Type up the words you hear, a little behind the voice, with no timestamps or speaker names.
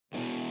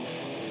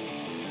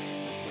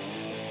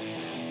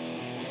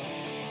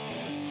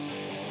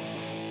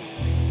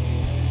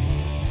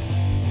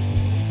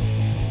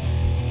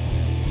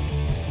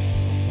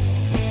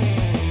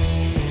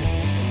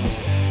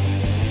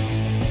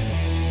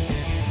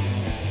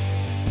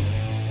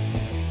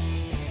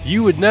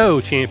you would know,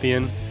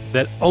 champion,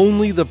 that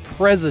only the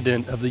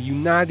President of the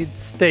United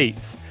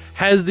States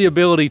has the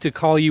ability to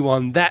call you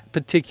on that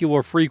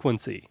particular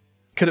frequency.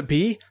 Could it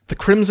be the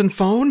Crimson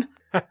Phone?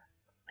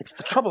 It's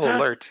the trouble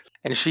alert.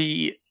 And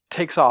she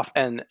takes off,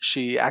 and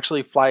she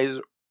actually flies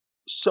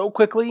so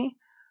quickly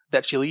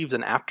that she leaves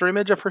an after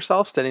image of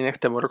herself standing next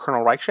to Motor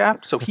Colonel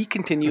Reichshaft, so he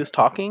continues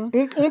talking.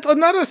 And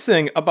another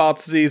thing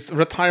about these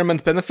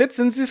retirement benefits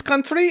in this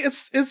country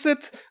is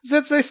that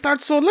they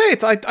start so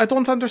late. I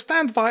don't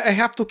understand why I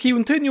have to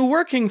continue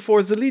working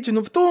for the Legion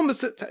of Doom.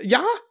 Is it,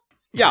 yeah?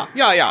 Yeah.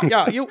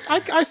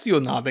 I see you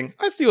nodding.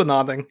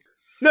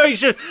 No, you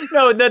should.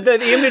 No, the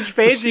image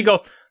fades, and you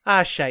go,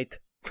 shite.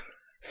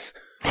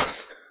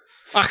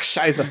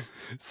 Scheiße.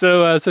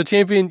 So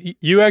champion,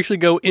 you actually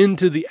go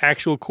into the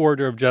actual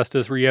corridor of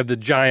justice where you have the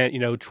giant,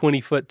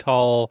 20-foot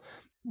tall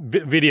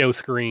video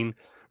screen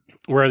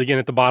where, again,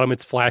 at the bottom,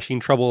 it's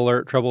flashing trouble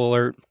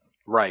alert.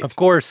 Right. Of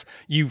course,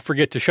 you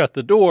forget to shut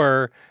the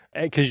door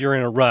because you're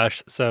in a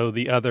rush, so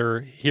the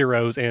other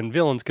heroes and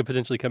villains could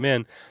potentially come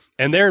in.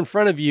 And there in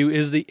front of you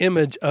is the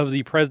image of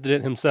the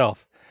president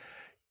himself.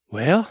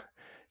 Well,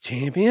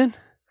 champion,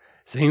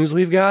 seems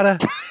we've got a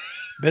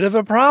bit of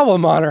a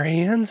problem on our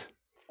hands.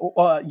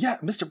 Yeah,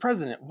 Mr.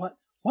 President,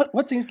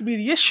 what seems to be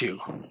the issue?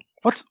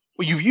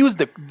 You've used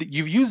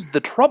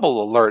the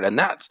trouble alert, and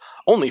that's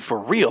only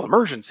for real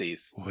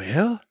emergencies.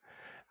 Well,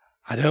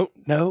 I don't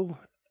know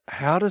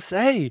how to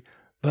say,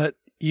 but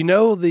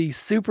the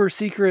super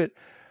secret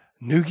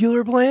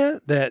nuclear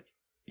plant that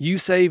you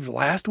saved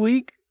last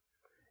week?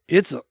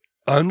 It's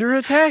under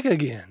attack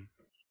again.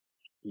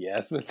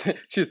 Yes,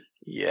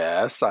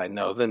 yes, I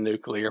know the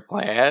nuclear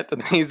plant,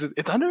 and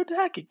it's under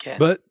attack again.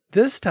 But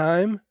this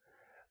time,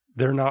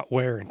 they're not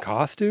wearing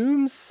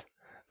costumes.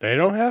 They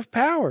don't have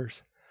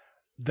powers.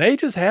 They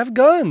just have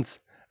guns,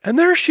 and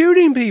they're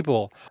shooting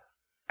people.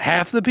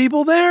 Half the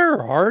people there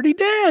are already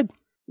dead.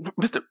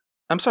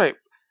 I'm sorry,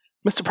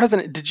 Mr.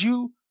 President, did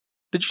you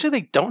say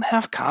they don't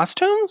have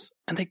costumes?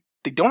 And they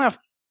don't have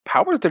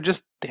powers? They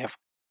just have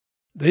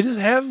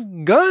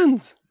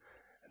guns.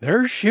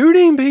 They're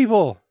shooting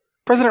people.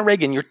 President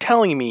Reagan, you're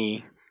telling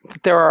me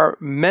that there are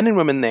men and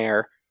women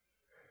there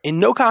in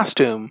no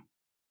costume,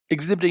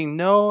 exhibiting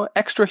no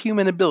extra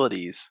human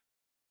abilities,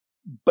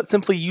 but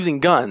simply using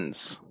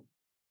guns.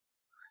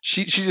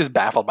 She's just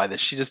baffled by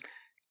this. She's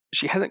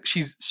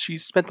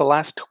spent the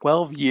last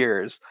 12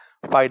 years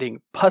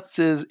fighting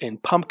putzes in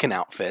pumpkin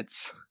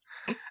outfits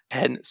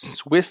and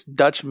Swiss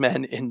Dutch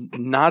men in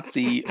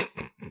Nazi,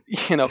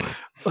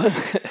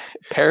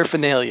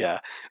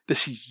 paraphernalia. That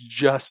she's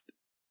just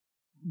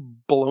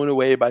blown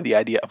away by the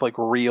idea of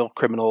real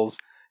criminals,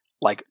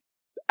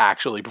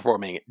 actually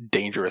performing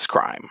dangerous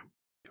crime.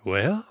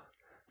 Well,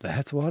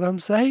 that's what I'm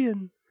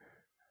saying.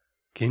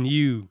 Can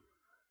you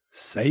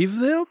save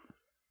them?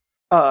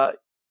 Yeah.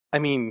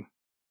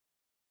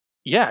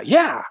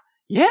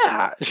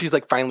 She's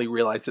finally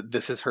realized that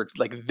this is her,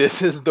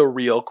 this is the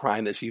real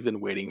crime that she's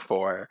been waiting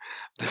for.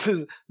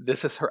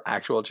 This is her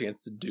actual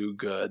chance to do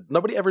good.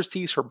 Nobody ever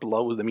sees her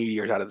blow the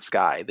meteors out of the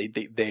sky.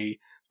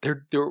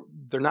 They're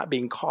not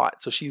being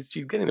caught. So she's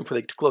getting them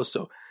too close.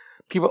 So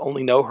people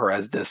only know her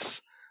as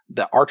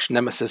the arch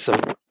nemesis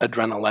of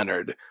Adrena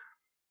Leonard.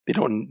 They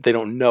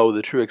don't know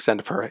the true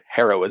extent of her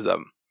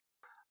heroism.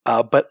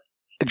 But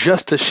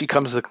just as she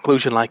comes to the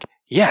conclusion,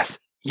 yes,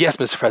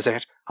 Mr.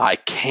 President, I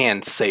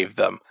can save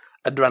them,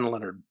 Adrena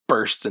Leonard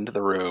bursts into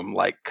the room,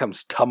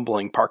 comes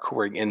tumbling,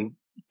 parkouring in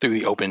through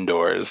the open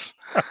doors.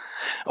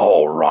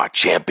 All right,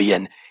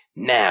 champion.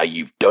 Now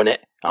you've done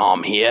it.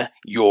 I'm here.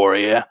 You're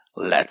here.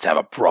 Let's have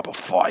a proper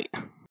fight.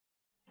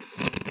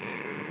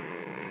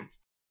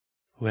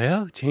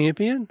 Well,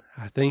 champion,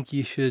 I think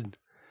you should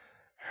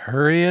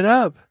hurry it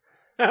up.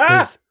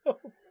 'Cause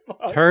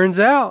turns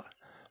out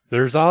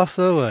there's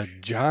also a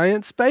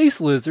giant space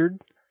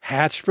lizard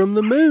hatched from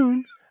the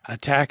moon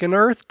attacking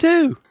Earth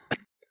too.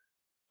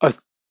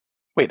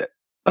 Wait,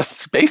 a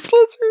space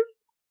lizard?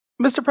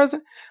 Mr.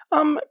 President?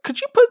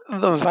 Could you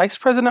put the Vice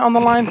President on the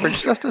line for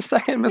just a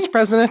second, Mr.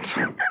 President?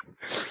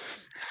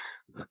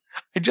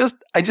 I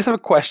just have a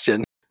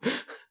question.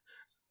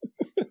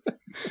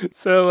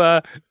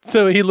 So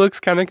he looks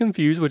kind of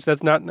confused, which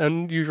that's not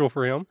unusual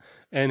for him,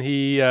 and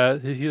he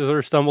sort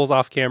of stumbles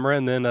off camera,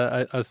 and then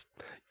a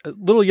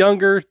little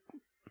younger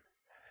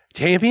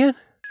champion.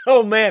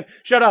 Oh man,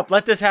 shut up!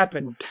 Let this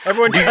happen.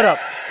 Everyone, shut up.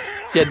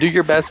 Yeah, do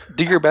your best,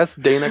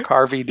 Dana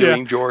Carvey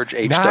doing George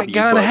H.W. Not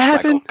gonna Bush.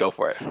 happen. Michael, go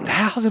for it.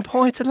 1,000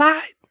 points of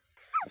light.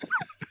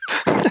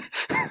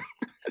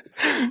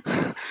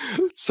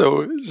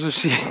 So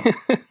she.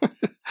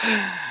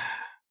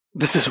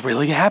 This is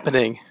really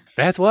happening.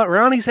 That's what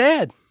Ronnie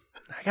said.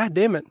 God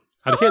damn it!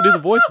 I can't do the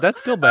voice. But that's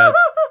still bad.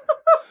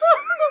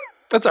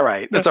 That's all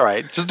right.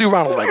 Just do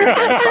Ronald Reagan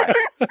again. That's fine.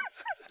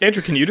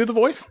 Andrew, can you do the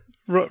voice?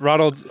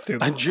 Ronald's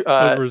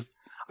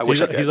I wish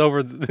I could. He's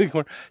over the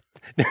corner.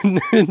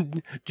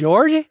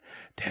 Georgie,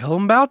 tell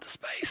him about the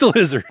space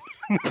lizard.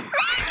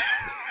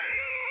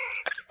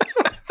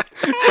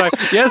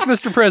 Yes,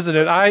 Mr.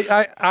 President,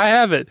 I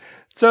have it.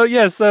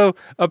 So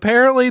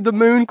apparently the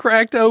moon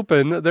cracked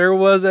open. It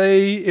was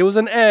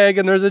an egg,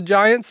 and there's a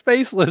giant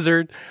space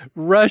lizard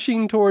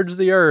rushing towards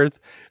the Earth.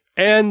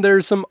 And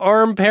there's some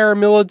armed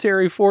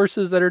paramilitary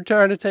forces that are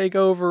trying to take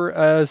over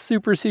a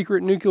super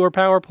secret nuclear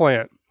power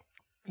plant.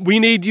 We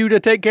need you to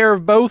take care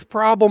of both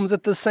problems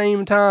at the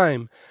same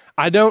time.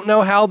 I don't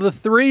know how the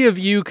three of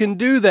you can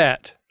do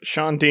that.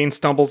 Sean Dean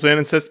stumbles in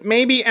and says,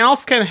 maybe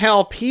Alf can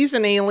help. He's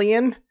an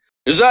alien.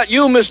 Is that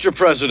you, Mr.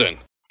 President?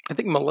 I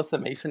think Melissa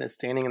Mason is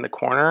standing in the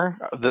corner.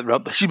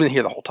 She's been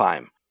here the whole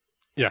time.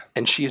 Yeah.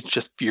 And she's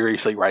just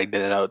furiously writing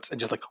the notes and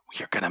just like,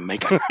 we are going to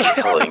make a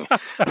killing.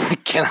 I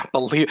cannot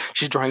believe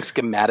she's drawing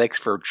schematics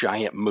for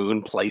giant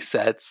moon play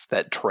sets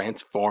that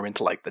transform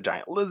into like the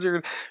giant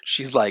lizard.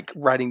 She's like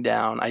writing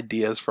down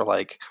ideas for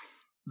like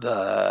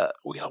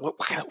we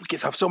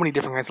get have so many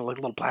different kinds of like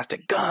little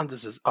plastic guns.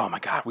 This is, oh my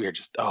God, we are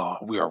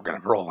going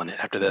to roll in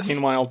it after this.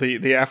 Meanwhile,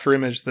 the after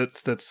image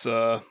that's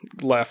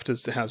left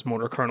has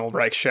Motor Colonel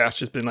Reichshaft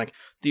just been like,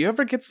 do you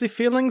ever get the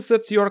feelings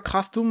that your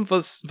costume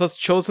was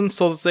chosen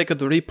so that they could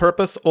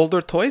repurpose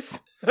older toys?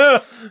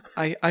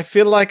 I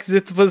feel like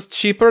it was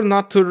cheaper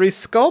not to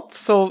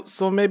resculpt,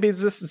 so maybe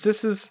this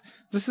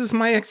is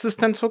my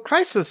existential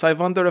crisis. I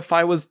wonder if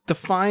I was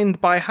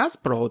defined by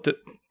Hasbro.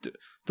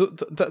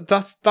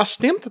 Does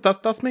stimmt?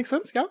 Does make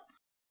sense? Yeah.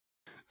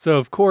 So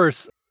of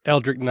course,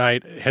 Eldritch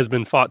Knight has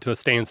been fought to a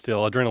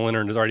standstill.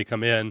 Adrenaline has already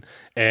come in,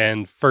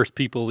 and First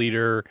People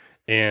Leader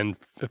and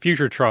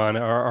Futuretron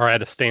are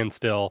at a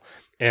standstill.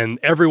 And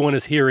everyone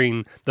is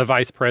hearing the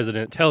Vice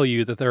President tell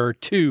you that there are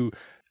 2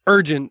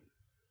 urgent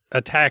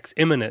attacks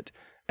imminent,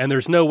 and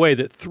there's no way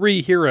that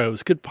 3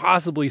 heroes could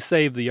possibly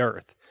save the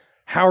Earth.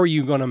 How are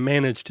you going to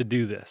manage to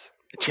do this?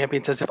 The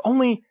champion says, if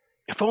only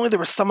there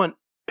was someone.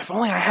 If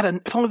only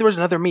there was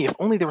another me. If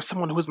only there was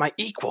someone who was my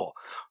equal,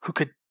 who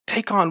could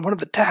take on one of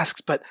the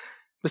tasks. But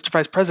Mr.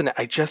 Vice President,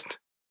 I can't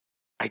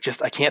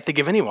think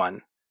of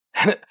anyone.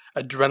 And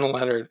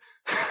Adrenaline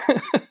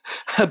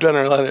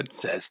Leonard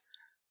says,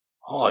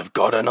 oh, I've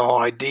got an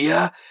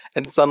idea.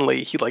 And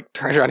suddenly he like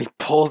turns around, he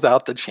pulls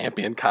out the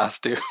champion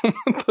costume,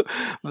 the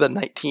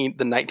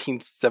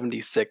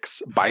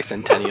 1976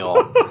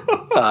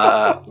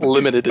 bicentennial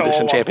limited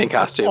edition champion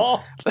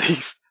costume that he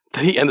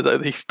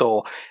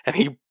stole,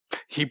 and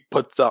he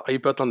puts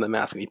on the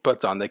mask and he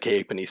puts on the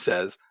cape and he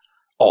says,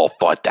 I'll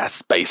fight that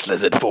space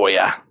lizard for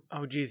ya.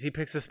 Oh, geez, he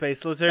picks a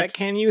space lizard? But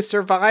can you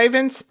survive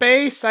in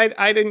space?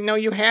 I didn't know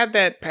you had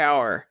that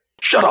power.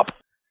 Shut up!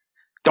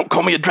 Don't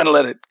call me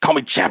Adrenaline, call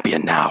me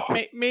champion now.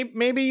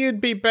 Maybe you'd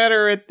be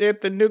better at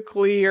the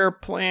nuclear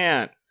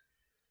plant.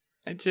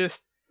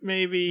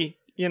 Maybe,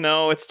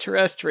 it's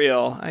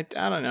terrestrial. I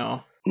don't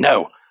know.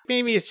 No.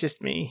 Maybe it's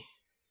just me.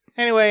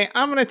 Anyway,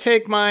 I'm going to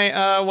take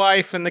my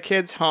wife and the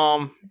kids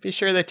home. Be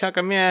sure they tuck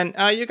them in.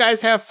 You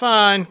guys have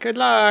fun. Good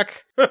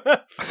luck.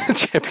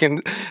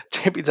 Champion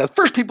says,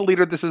 First People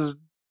Leader, this is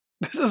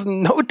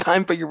no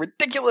time for your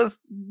ridiculous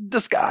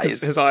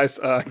disguise. His eyes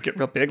get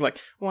real big, like,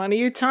 what are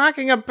you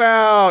talking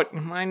about?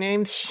 My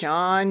name's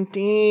Sean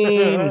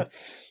Dean.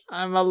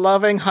 I'm a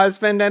loving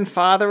husband and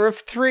father of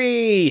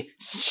 3.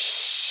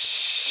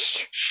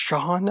 Shh.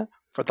 Sean,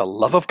 for the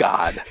love of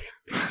God,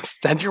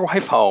 send your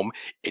wife home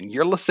in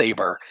your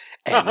LeSabre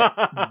and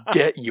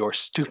get your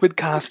stupid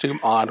costume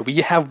on. We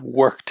have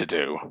work to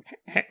do.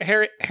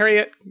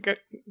 Harriet, go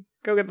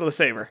get the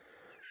LeSabre.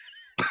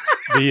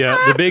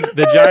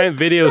 The giant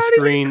video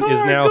screen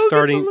is now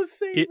starting.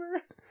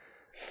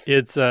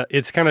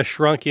 It's kind of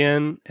shrunk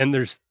in, and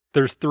there's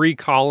 3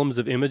 columns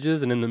of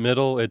images, and in the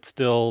middle it's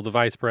still the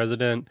Vice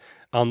President.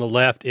 On the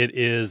left, it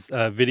is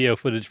video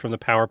footage from the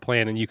power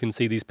plant, and you can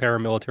see these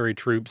paramilitary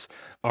troops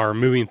are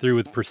moving through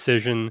with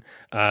precision.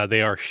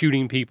 They are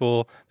shooting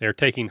people, they are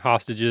taking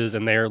hostages,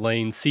 and they are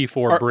laying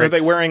C4 bricks. Are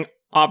they wearing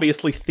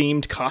obviously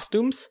themed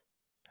costumes?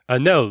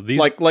 No, these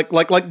like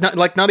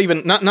not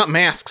even not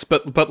masks,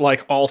 but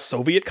like all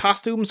Soviet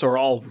costumes, or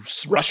all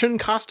Russian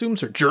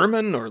costumes, or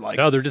German, or like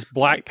no, they're just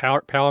black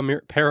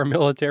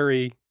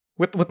paramilitary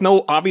with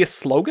no obvious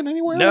slogan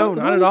anywhere. No,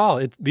 not at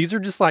all. These are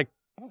just like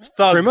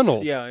thugs.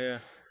 Criminals. Yeah.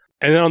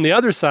 And then on the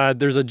other side,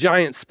 there's a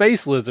giant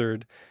space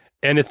lizard,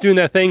 and it's doing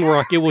that thing where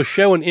like, it will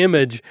show an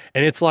image,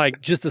 and it's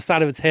like just the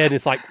side of its head, and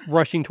it's like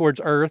rushing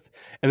towards Earth,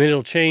 and then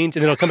it'll change,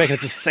 and then it'll come back, and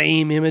it's the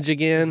same image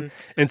again.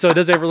 And so it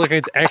doesn't ever look like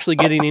it's actually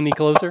getting any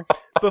closer.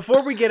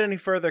 Before we get any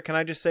further, can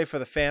I just say for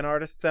the fan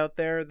artists out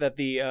there that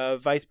the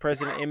Vice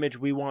President image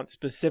we want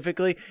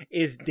specifically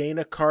is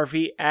Dana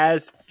Carvey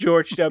as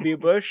George W.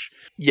 Bush?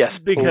 Yes,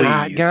 because please.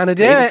 Not gonna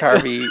do Dana it.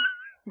 Carvey.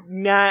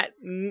 Not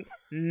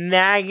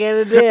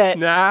gonna do it.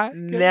 Not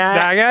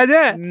gonna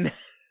do it.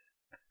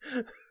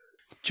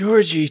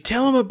 Georgie,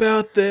 tell him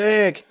about the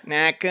egg.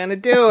 Not gonna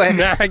do it.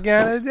 Not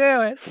gonna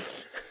do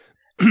it.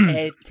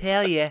 I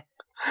tell you,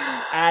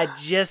 I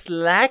just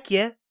like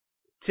you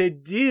to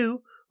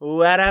do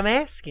what I'm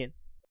asking.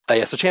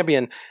 So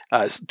Champion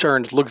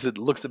turns, looks at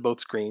both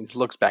screens,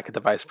 looks back at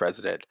the Vice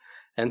President,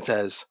 and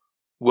says,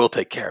 "We'll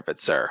take care of it,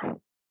 sir."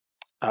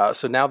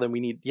 So now then we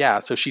need,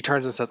 so she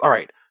turns and says, "All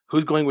right,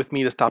 who's going with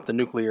me to stop the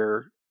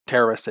nuclear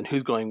terrorists, and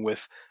who's going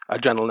with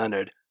General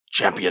Leonard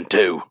Champion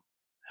 2.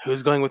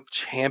 Who's going with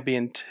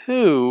Champion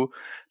 2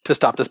 to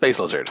stop the Space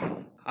Lizard?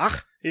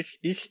 Ach, ich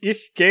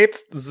geht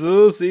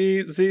so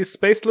the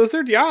Space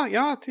Lizard. Ja,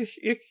 ich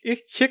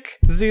kick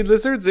the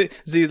Lizard. The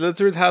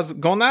Lizard has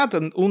gonad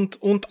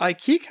und I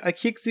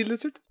kick the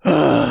Lizard.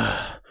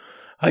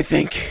 I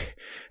think,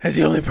 as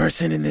the only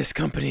person in this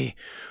company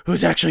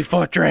who's actually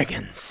fought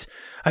dragons,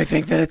 I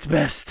think that it's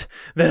best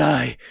that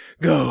I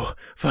go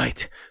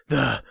fight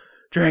the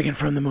dragon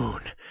from the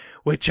moon,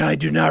 which I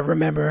do not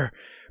remember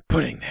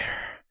putting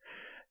there.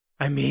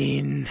 I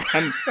mean...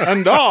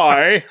 And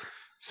I,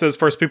 says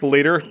First People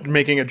Leader,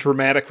 making a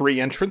dramatic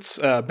re-entrance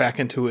back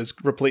into his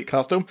replete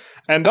costume,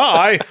 and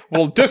I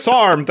will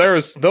disarm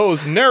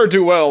those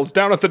ne'er-do-wells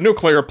down at the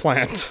nuclear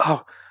plant.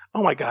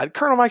 Oh my God.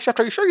 Colonel Mike Shaft,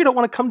 are you sure you don't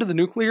want to come to the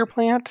nuclear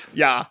plant?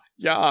 Yeah.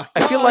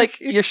 I feel like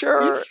you're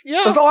sure.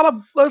 Yeah. There's a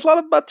lot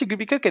of butts you could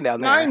be cooking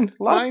down there. Nein.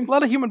 A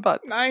lot of human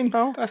butts. Nein,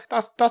 No?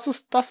 das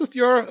ist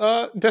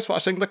your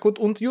dishwashing liquid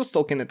und you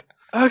soak in it.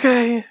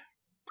 Okay.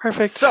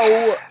 Perfect.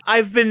 So,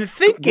 I've been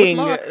thinking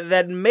Good luck.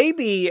 that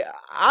maybe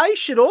I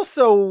should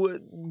also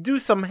do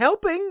some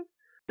helping.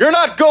 You're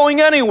not going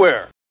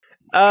anywhere.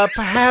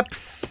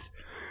 Perhaps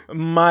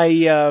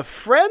my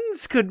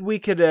friends we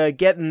could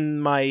get in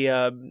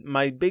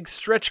my big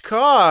stretch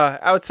car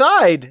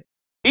outside.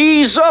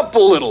 Ease up a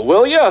little,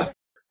 will ya?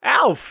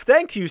 Alf,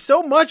 thank you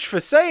so much for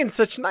saying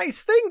such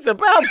nice things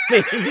about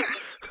me.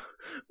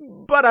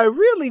 But I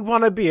really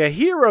want to be a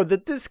hero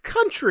that this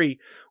country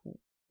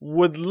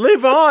would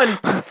live on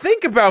to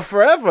think about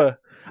forever.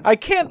 I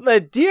can't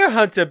let Deer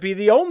Hunter be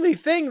the only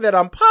thing that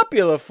I'm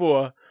popular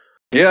for.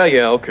 Yeah,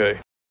 okay.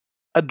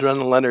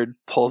 Adrenaline Leonard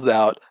pulls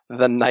out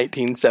the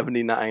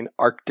 1979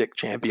 Arctic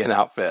Champion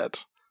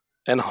outfit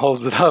and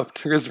holds it up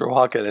to Christopher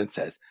Walken and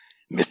says,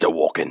 Mr.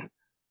 Walken,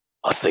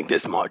 I think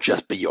this might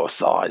just be your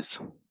size.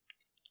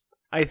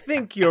 I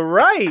think you're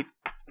right.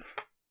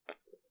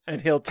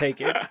 And he'll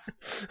take it.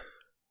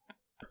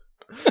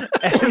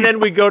 And then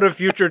we go to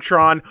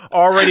Futuretron,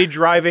 already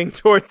driving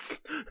towards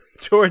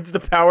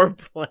the power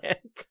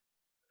plant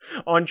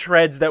on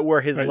treads that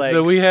were his legs.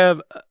 So we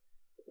have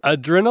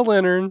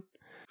Adrenaline,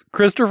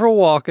 Christopher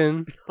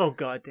Walken, Oh,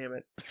 God damn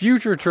it.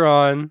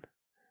 Futuretron,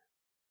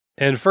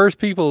 and First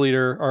People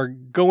Leader are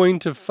going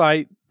to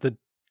fight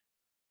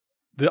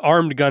the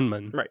armed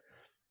gunman. Right.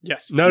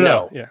 Yes.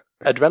 No. Yeah.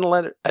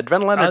 Adrenaline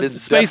Leonard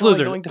is Space definitely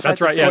Lizard. going to fight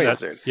That's right. the Yeah. Space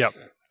That's, Lizard. yep.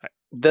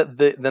 The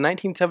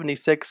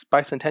 1976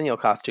 bicentennial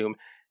costume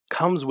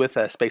comes with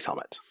a space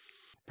helmet.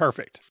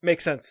 Perfect.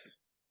 Makes sense.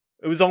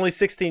 It was only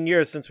 16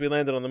 years since we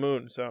landed on the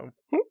moon, so...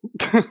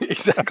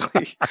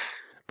 Exactly.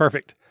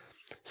 Perfect.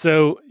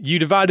 So you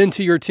divide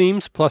into your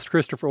teams plus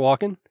Christopher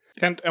Walken.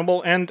 And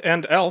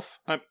Alf.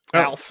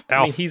 Alf.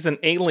 I mean, he's an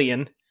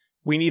alien.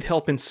 We need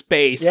help in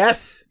space.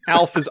 Yes!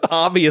 Alf is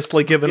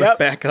obviously giving us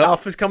backup.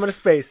 Alf is coming to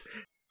space.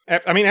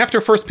 I mean,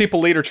 after First People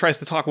Leader tries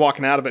to talk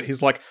Walken out of it,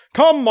 he's like,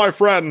 "Come, my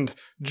friend,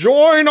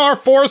 join our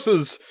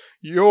forces.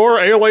 Your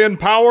alien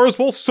powers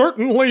will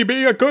certainly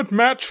be a good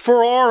match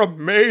for our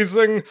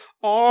amazing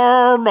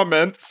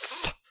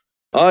armaments."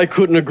 I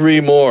couldn't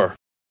agree more.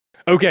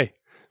 Okay.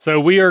 So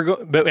we are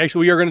going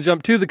to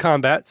jump to the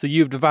combat. So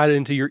you've divided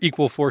into your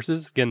equal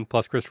forces, again,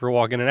 plus Christopher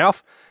Walken and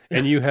Alf,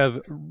 and you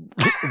have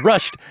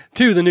rushed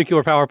to the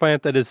nuclear power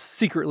plant that is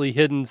secretly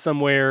hidden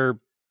somewhere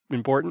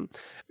important.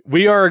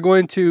 We are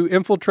going to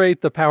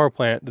infiltrate the power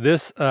plant.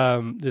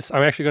 I'm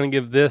actually going to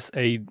give this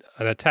an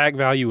attack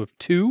value of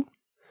 2,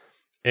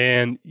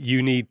 and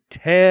you need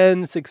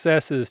 10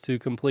 successes to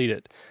complete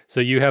it. So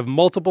you have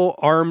multiple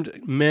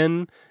armed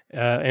men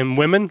and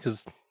women,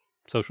 because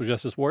social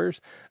justice warriors,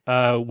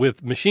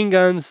 with machine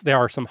guns. There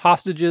are some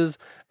hostages,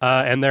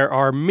 and there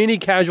are many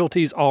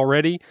casualties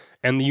already,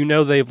 and you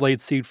know they've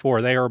laid seed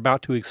for. They are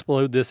about to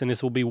explode this, and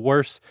this will be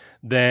worse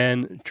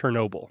than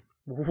Chernobyl.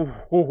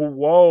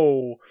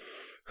 Whoa.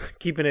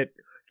 Keeping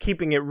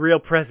it real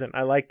present.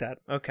 I like that.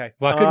 Okay.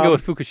 Well, I couldn't go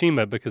with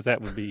Fukushima because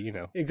that would be,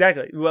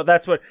 Exactly. Well,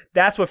 that's what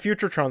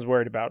Futuretron's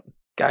worried about.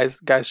 Guys,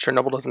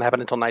 Chernobyl doesn't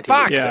happen until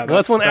 1986. Yeah,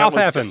 that's when Alf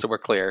happened. So we're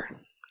clear.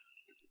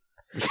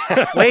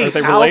 Wait, Are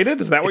they Alf?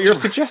 related? Is that what you're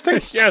suggesting?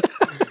 Yes.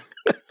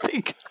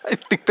 I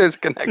think there's a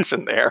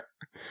connection there.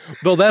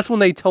 Well, that's when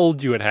they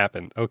told you it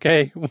happened,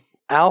 okay?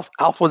 Alf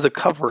was a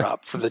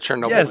cover-up for the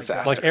Chernobyl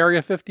disaster. Like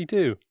Area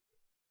 52.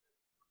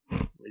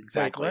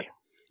 Exactly.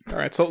 All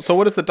right. So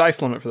what is the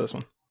dice limit for this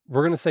one?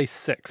 We're going to say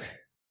 6.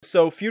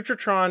 So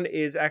Futuretron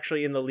is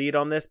actually in the lead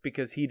on this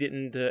because he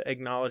didn't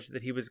acknowledge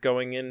that he was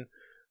going in.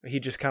 He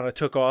just kind of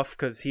took off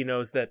because he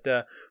knows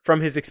that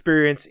from his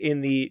experience in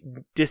the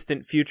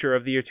distant future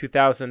of the year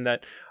 2000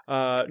 that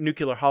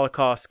nuclear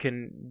holocaust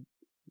can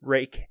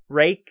rake.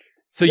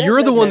 So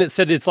you're the one that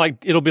said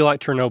it'll be like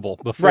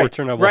Chernobyl before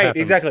Chernobyl Right,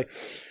 happened. exactly.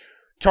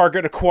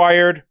 Target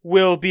acquired.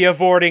 Will be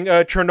avoiding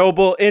a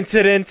Chernobyl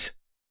incident.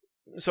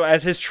 So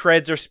as his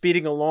treads are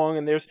speeding along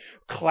and there's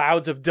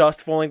clouds of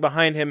dust falling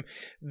behind him,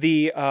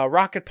 the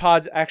rocket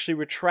pods actually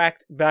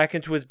retract back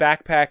into his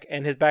backpack,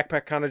 and his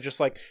backpack kind of just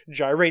like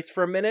gyrates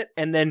for a minute,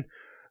 and then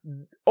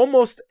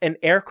almost an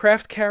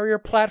aircraft carrier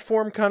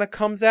platform kind of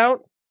comes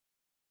out.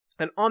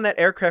 And on that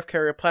aircraft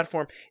carrier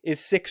platform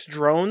is 6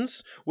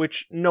 drones,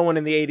 which no one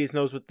in the 80s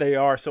knows what they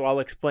are, so I'll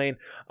explain.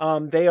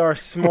 They are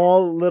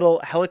small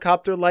little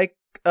helicopter-like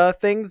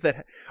things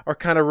that are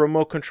kind of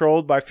remote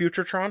controlled by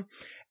Futuretron.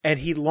 And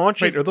he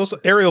launches... Wait, are those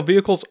aerial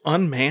vehicles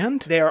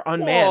unmanned? They are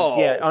unmanned. Whoa.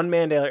 Yeah,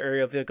 unmanned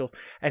aerial vehicles.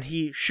 And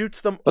he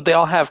shoots them... But they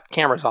all have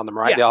cameras on them,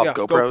 right? They all have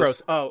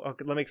GoPros. Oh,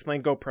 okay. Let me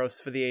explain GoPros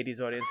for the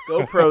 80s audience.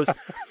 GoPros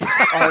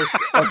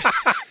are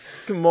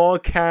small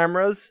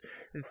cameras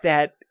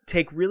that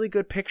take really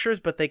good pictures,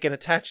 but they can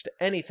attach to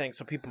anything.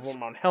 So people put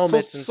them on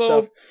helmets and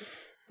stuff.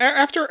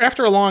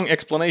 After a long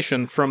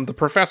explanation from the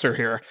professor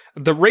here,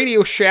 the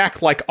Radio Shack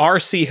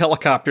RC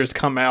helicopters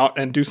come out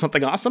and do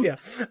something awesome. Yeah,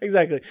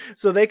 exactly.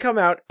 So they come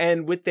out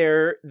and with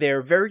their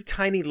very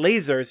tiny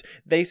lasers,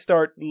 they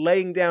start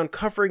laying down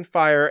covering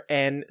fire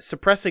and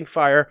suppressing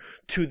fire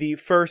to the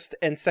first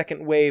and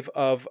second wave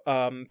of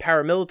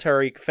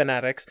paramilitary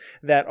fanatics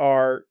that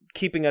are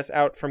keeping us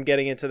out from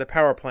getting into the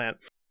power plant.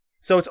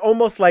 So it's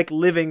almost like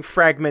living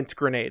fragment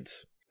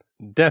grenades.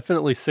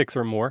 Definitely 6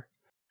 or more.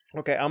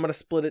 Okay, I'm going to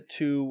split it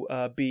to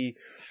be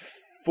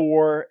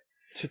 4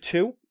 to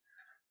 2.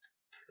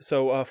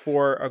 So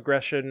 4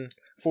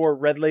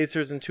 red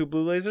lasers and 2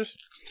 blue lasers.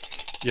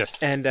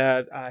 Yes. And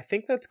I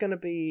think that's going to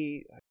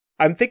be...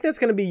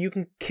 you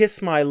can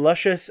kiss my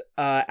luscious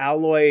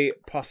alloy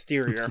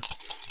posterior.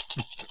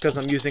 Because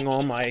I'm using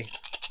all my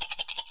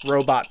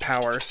robot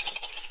powers.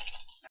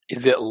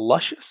 Is it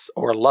luscious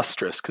or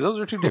lustrous? Because those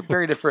are two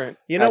very different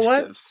You know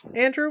adjectives. what,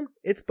 Andrew?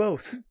 It's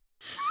both.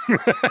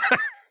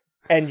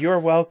 And you're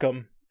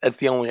welcome. That's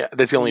the only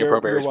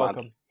appropriate You're response.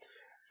 welcome.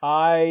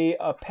 I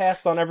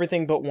passed on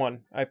everything but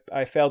one.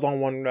 I failed on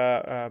one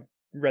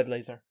red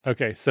laser.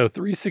 Okay, so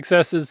 3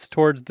 successes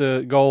towards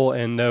the goal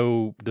and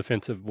no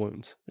defensive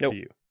wounds Nope. to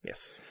you.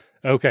 Yes.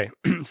 Okay,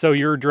 so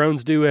your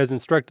drones do as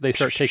instructed. They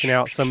start taking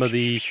out some of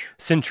the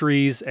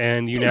sentries,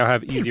 and you now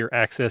have easier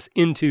access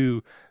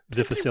into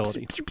the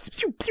facility.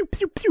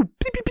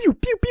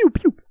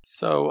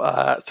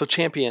 So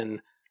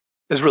Champion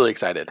is really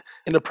excited,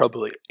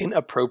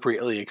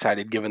 inappropriately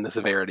excited given the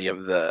severity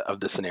of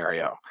the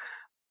scenario.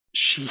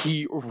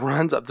 She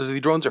runs up. The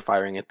drones are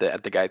firing at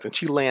the guys, and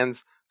she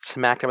lands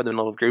smack dab in the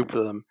middle of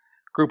a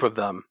group of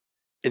them,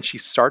 and she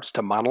starts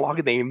to monologue,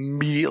 and they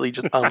immediately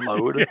just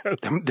unload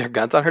their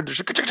guns on her,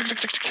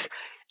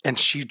 and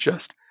she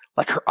just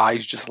her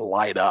eyes just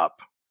light up.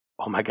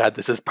 Oh my God,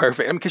 this is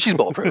perfect. Because she's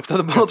bulletproof, so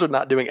the bullets are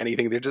not doing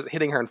anything. They're just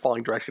hitting her and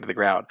falling directly to the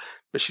ground.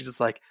 But she's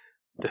just like,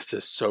 this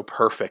is so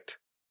perfect.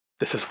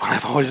 This is what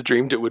I've always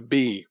dreamed it would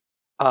be.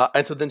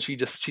 And so then she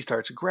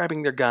starts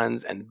grabbing their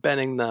guns and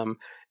bending them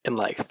and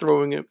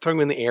throwing them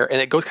in the air.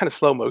 And it goes kind of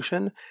slow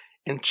motion.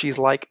 And she's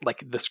like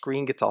the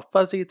screen gets all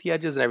fuzzy at the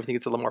edges and everything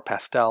gets a little more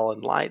pastel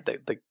and light.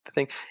 The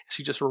thing,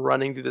 she's just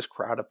running through this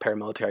crowd of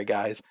paramilitary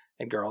guys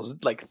and girls,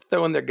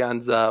 throwing their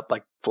guns up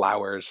like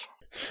flowers.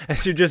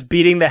 As you're just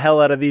beating the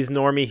hell out of these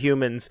normie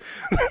humans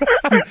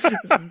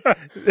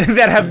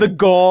that have the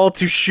gall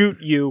to shoot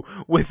you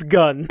with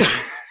guns.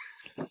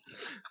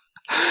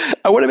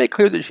 I want to make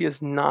clear that she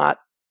is not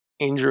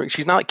injuring.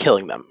 She's not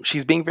killing them.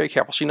 She's being very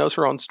careful. She knows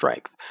her own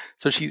strength.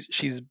 So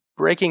she's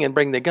breaking and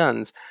bringing the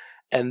guns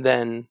and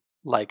then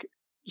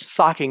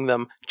socking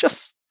them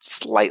just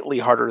slightly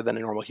harder than a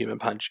normal human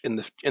punch in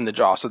the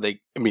jaw, so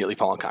they immediately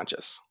fall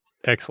unconscious.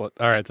 Excellent.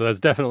 All right, so that's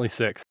definitely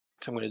 6.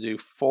 So I'm going to do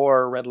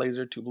 4 red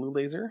laser, 2 blue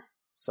laser.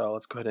 So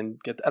let's go ahead and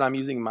get. And I'm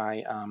using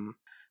my. I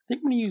think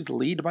I'm going to use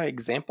lead by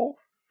example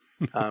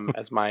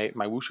as my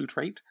wushu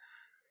trait.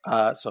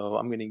 So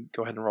I'm going to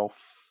go ahead and roll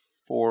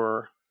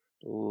 4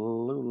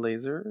 blue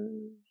lasers,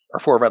 or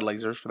 4 red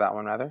lasers for that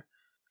one rather,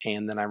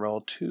 and then I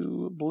roll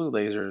 2 blue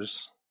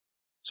lasers.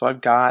 So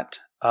I've got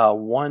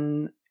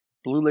 1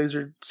 blue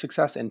laser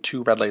success and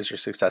 2 red laser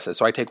successes.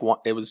 So I take 1.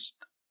 It was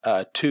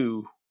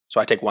 2. So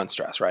I take 1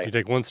 stress, right? You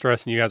take 1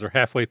 stress, and you guys are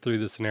halfway through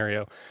the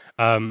scenario.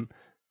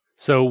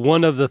 So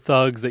one of the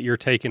thugs that you're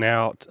taking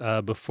out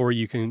before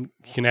you can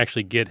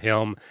actually get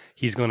him,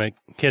 he's going to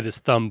hit his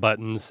thumb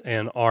buttons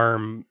and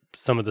arm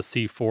some of the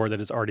C4 that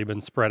has already been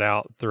spread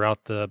out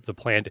throughout the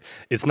plant.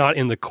 It's not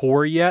in the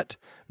core yet,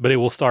 but it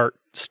will start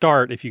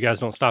if you guys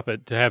don't stop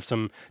it to have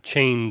some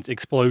chains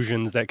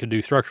explosions that could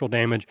do structural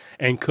damage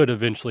and could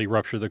eventually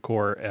rupture the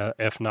core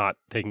if not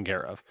taken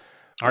care of.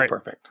 All right,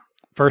 perfect.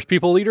 First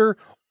people leader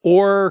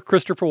or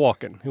Christopher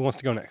Walken? Who wants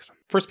to go next?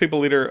 First people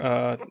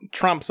leader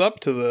trumps up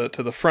to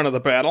the front of the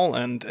battle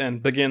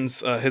and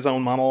begins his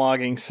own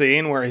monologuing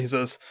scene where he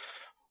says,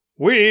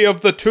 "We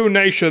of the 2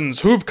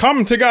 nations who've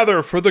come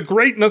together for the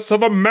greatness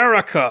of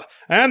America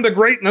and the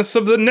greatness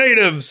of the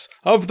natives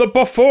of the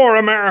before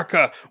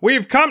America,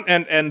 we've come..."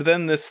 And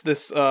then this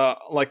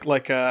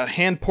like a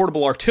hand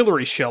portable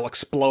artillery shell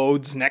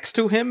explodes next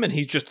to him, and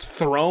he's just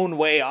thrown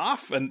way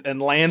off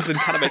and lands in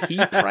kind of a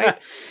heap, right?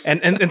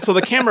 And so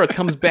the camera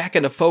comes back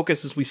into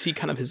focus as we see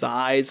kind of his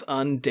eyes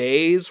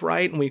undaze,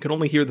 right? And we can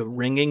only hear the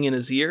ringing in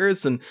his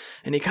ears, and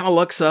he kind of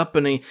looks up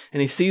and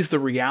he sees the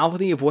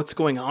reality of what's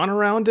going on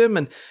around him,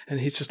 and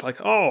he's just like,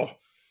 oh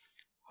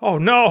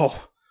no,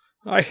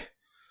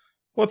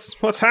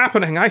 what's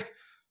happening?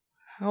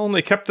 I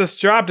only kept this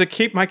job to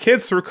keep my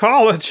kids through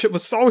college. It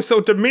was always so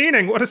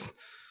demeaning. This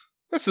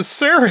is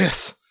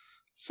serious.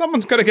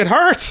 Someone's gonna get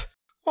hurt.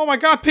 Oh my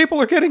god,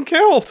 people are getting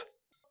killed.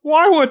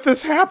 Why would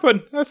this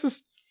happen?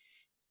 This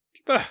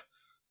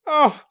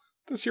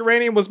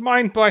uranium was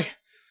mined by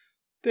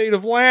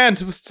native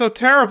land. It was so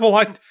terrible.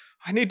 I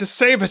need to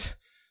save it.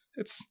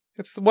 It's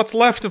what's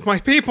left of my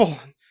people.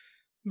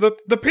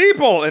 The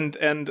people,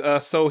 and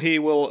so he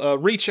will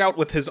reach out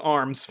with his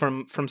arms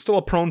from still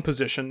a prone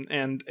position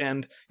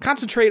and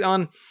concentrate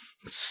on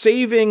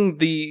saving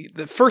the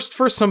first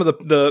some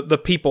of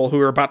the people who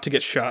are about to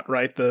get shot,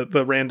 right?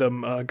 The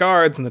random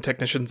guards and the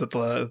technicians at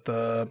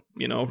the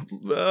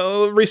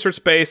research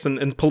space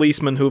and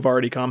policemen who've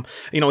already come.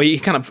 He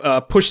kind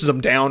of pushes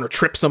them down or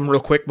trips them real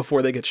quick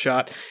before they get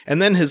shot,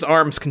 and then his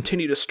arms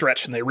continue to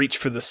stretch and they reach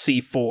for the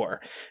C4,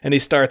 and he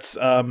starts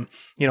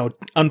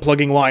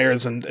unplugging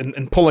wires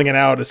and pulling it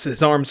out as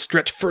his arms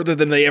stretch further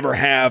than they ever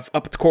have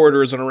up the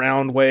corridors and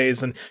around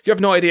ways, and you have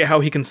no idea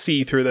how he can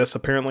see through this.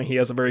 Apparently he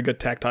has a very good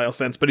tactile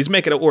sense, but he's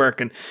making it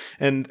work,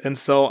 and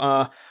so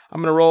I'm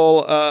gonna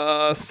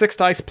roll 6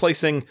 dice,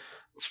 placing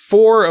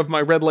 4 of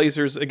my red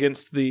lasers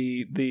against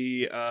the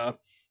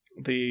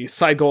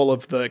side goal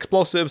of the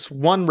explosives,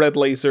 1 red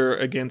laser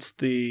against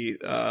the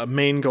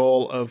main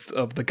goal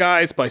of the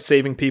guys by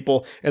saving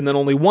people, and then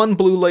only 1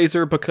 blue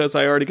laser because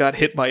I already got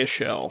hit by a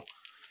shell.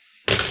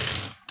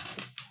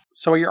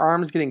 So are your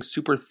arms getting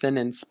super thin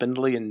and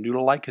spindly and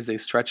noodle-like as they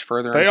stretch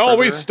further? They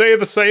always stay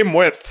the same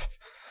width.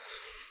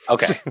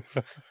 Okay.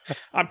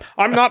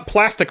 I'm not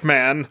Plastic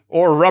Man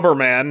or Rubber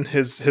Man,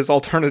 his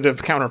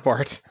alternative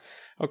counterpart.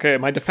 Okay,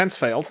 my defense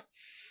failed.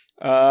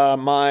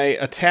 My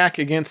attack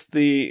against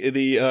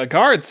the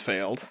guards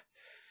failed.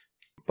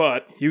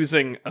 But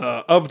using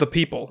of the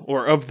people,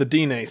 or of the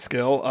DNA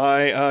skill,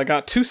 I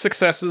got 2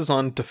 successes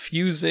on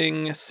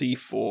diffusing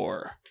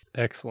C4.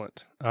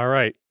 Excellent. All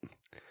right.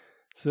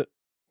 So,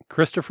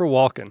 Christopher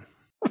Walken.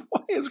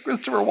 Why is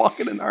Christopher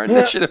Walken in our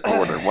initiative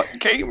order? What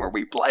game are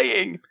we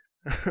playing?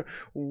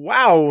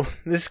 Wow,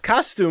 this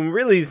costume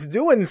really is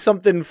doing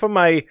something for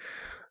my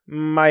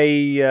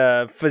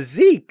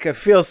physique. I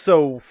feel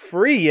so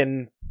free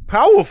and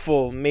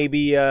powerful.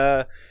 Maybe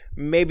I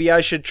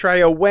should try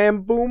a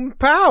wham boom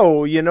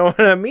pow. You know what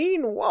I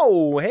mean?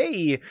 Whoa,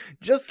 hey,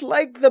 just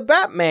like the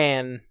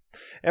Batman.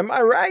 Am I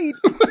right?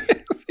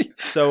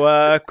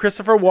 So,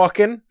 Christopher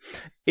Walken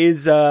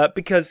is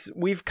because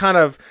we've kind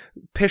of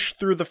pished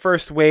through the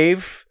first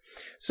wave,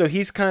 so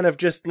he's kind of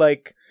just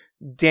like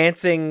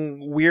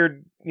dancing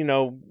weird,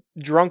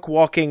 drunk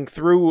walking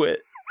through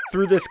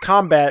this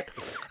combat,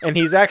 and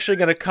he's actually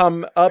going to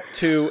come up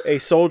to a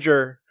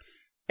soldier,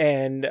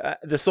 and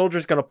the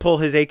soldier's going to pull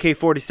his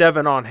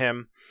AK-47 on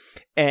him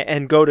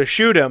and go to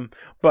shoot him,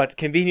 but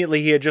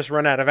conveniently he had just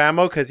run out of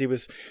ammo because he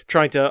was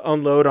trying to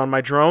unload on my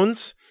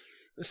drones.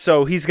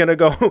 So he's going to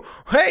go,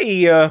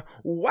 hey,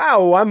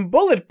 wow, I'm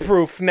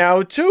bulletproof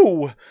now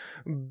too.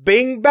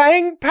 Bing,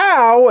 bang,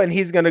 pow. And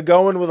he's going to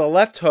go in with a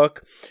left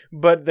hook,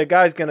 but the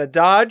guy's going to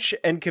dodge.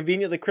 And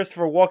conveniently,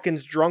 Christopher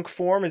Walken's drunk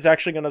form is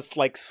actually going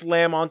to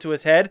slam onto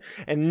his head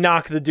and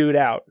knock the dude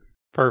out.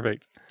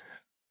 Perfect.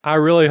 I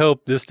really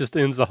hope this just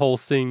ends the whole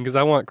scene because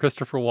I want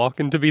Christopher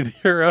Walken to be the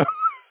hero.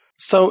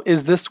 So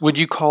would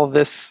you call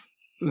this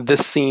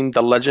scene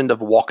the Legend of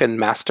Walken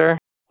Master?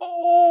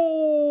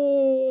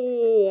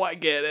 Oh, I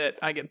get it.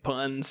 I get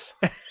puns.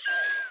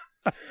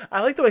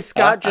 I like the way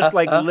Scott just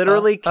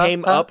literally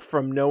came up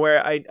from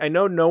nowhere. I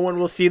know no one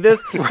will see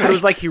this, but it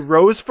was like he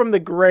rose from the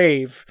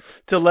grave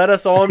to let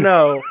us all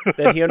know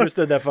that he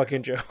understood that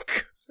fucking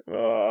joke.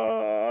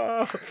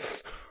 All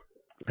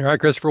right,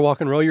 Christopher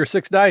Walken, roll your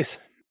 6 dice.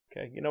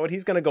 Okay, you know what?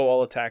 He's going to go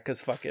all attack because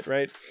fuck it,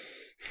 right?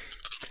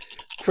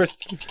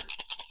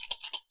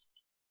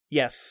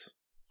 Yes.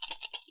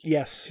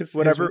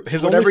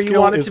 Whatever you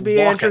want it to be,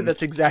 Andrew,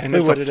 that's exactly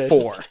what it is.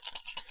 4.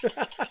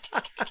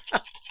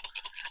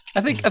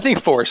 I think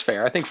 4 is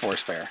fair.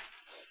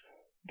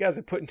 You guys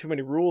are putting too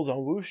many rules on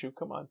Wushu.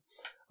 Come on.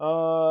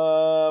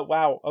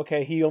 Wow.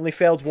 Okay, he only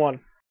failed 1.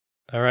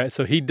 All right,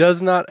 so he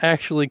does not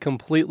actually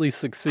completely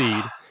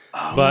succeed,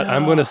 but no.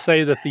 I'm going to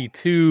say that the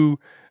 2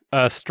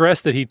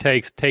 stress that he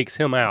takes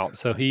him out,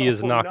 so he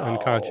is knocked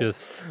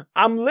unconscious.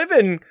 I'm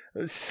living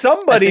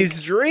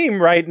somebody's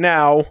dream right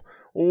now.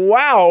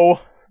 Wow.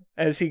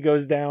 As he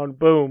goes down,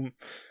 boom.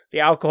 The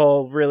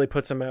alcohol really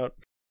puts him out.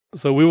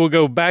 So we will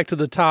go back to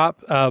the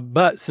top,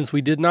 but since we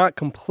did not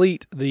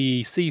complete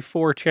the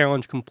C4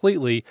 challenge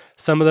completely,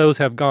 some of those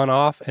have gone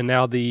off, and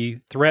now the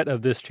threat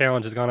of this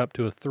challenge has gone up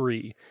to a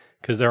 3,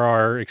 because there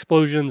are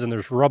explosions and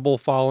there's rubble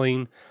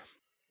falling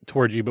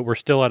towards you, but we're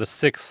still at a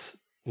 6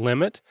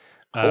 limit.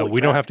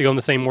 We don't have to go in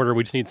the same order,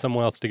 we just need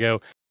someone else to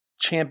go.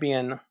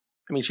 Champion, I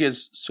mean, she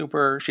has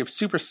super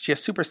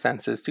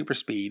senses, super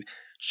speed.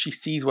 She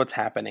sees what's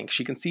happening.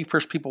 She can see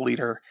First People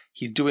Leader.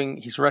 He's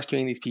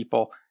rescuing these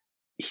people.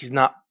 He's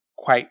not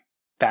quite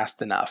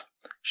fast enough.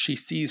 She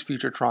sees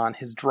Futuretron.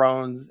 His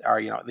drones are,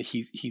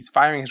 he's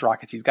firing his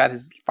rockets. He's got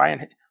his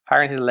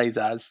firing his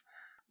lasers,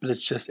 but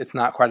it's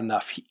not quite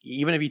enough.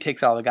 Even if he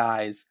takes out all the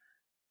guys,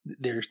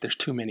 there's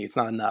too many. It's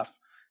not enough.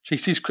 She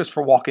sees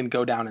Christopher Walken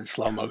go down in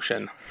slow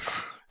motion.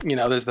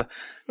 It's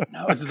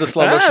the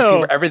slow motion scene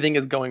where everything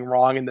is going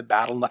wrong in the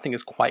battle. Nothing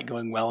is quite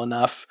going well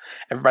enough.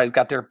 Everybody's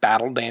got their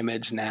battle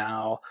damage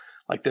now.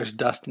 Like there's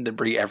dust and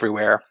debris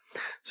everywhere.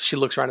 So she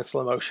looks around in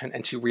slow motion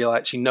and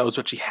she knows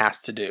what she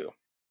has to do.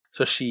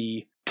 So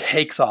she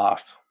takes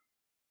off,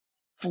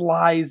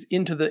 flies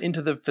into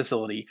the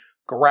facility,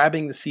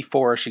 grabbing the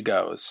C4 as she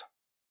goes.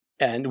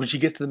 And when she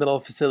gets to the middle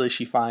of the facility,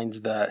 she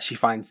finds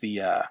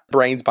the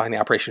brains behind the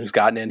operation who's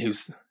gotten in,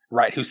 who's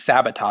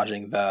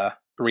sabotaging the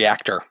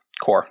reactor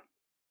core.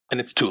 And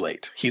it's too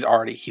late. He's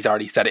already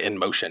set it in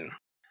motion.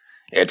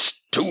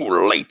 It's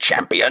too late,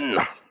 champion.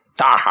 Ha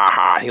ha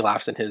ha. He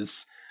laughs in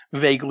his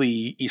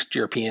vaguely East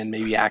European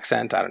maybe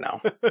accent. I don't know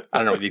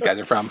where these guys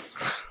are from.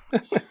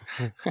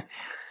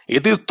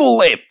 It is too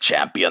late,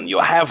 champion. You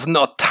have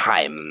no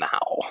time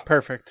now.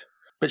 Perfect.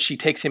 But she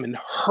takes him and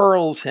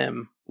hurls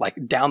him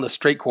like down the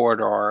straight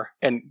corridor,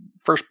 and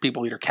first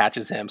people leader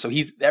catches him. So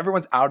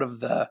everyone's out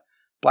of the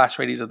blast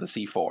radius of the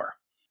C4.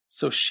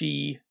 So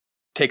she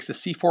takes the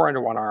C4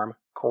 under one arm,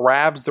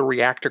 grabs the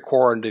reactor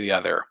core under the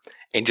other,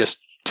 and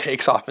just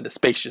takes off into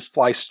space, just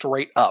flies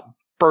straight up,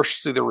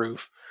 bursts through the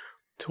roof.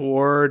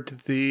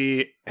 Toward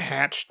the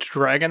hatched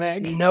dragon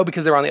egg? No,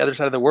 because they're on the other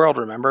side of the world,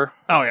 remember?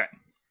 Oh, yeah.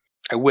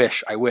 I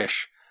wish.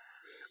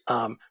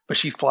 But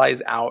she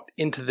flies out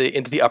into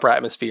the upper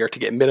atmosphere to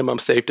get minimum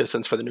safe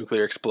distance for the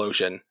nuclear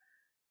explosion.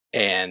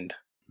 And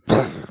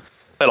it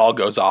all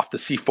goes off. The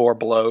C4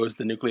 blows,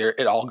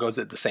 it all goes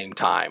at the same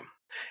time.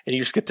 And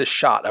you just get this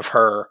shot of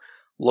her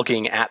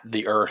looking at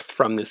the Earth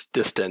from this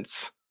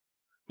distance.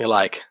 You're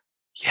like,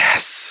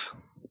 yes.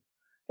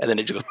 And then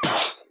it just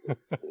goes,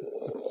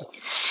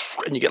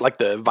 and you get like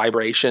the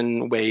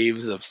vibration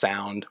waves of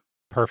sound.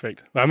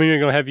 Perfect. I'm going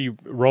to have you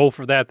roll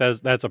for that.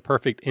 That's a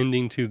perfect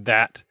ending to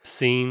that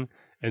scene.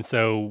 And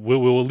so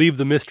we'll leave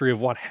the mystery of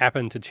what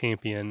happened to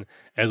Champion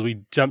as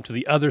we jump to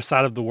the other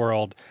side of the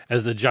world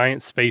as the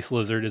giant space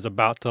lizard is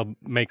about to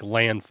make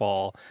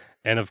landfall.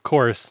 And of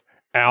course,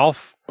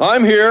 Alf.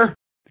 I'm here.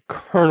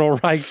 Colonel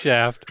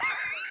Reichshaft,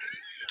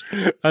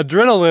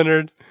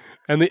 Adrenalinard,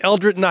 and the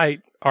Eldritch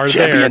Knight are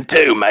Champion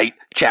there. 2, mate.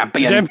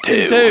 Champion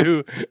 2.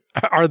 2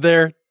 are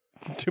there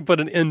to put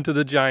an end to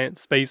the giant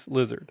space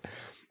lizard.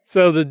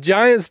 So the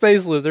giant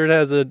space lizard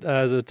has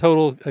a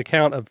total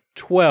count of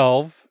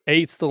 12.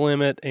 8's the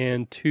limit,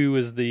 and 2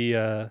 is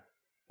the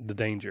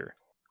danger.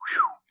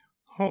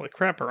 Holy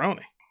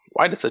crap-a-roni.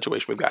 Quite a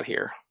situation we've got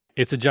here.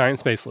 It's a giant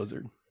space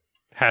lizard.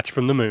 Hatched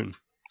from the moon.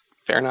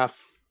 Fair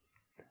enough.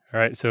 All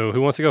right, so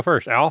who wants to go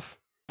first? Alf?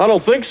 I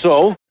don't think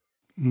so.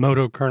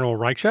 Moto Colonel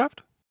Reichshaft?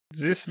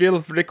 This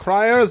will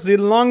require the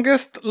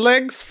longest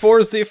legs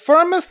for the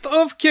firmest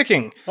of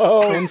kicking.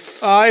 Oh. And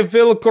I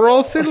will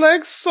grow the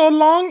legs so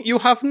long you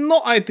have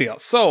no idea.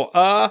 So,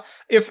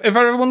 if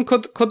everyone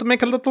could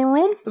make a little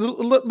room,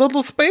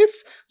 little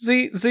space,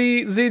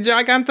 the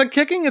gigantic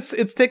kicking,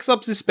 it takes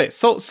up the space.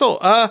 So,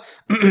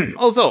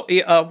 also,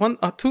 1,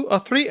 2,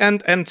 3,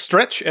 and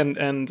stretch,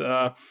 and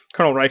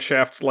Colonel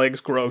Reichshaft's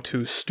legs grow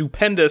to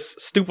stupendous,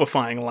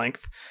 stupefying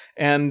length,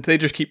 and they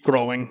just keep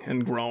growing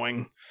and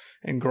growing.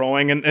 And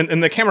growing,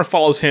 and the camera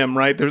follows him,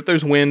 right?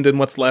 There's wind in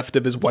what's left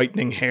of his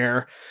whitening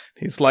hair.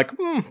 He's like,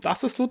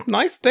 that's a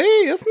nice day,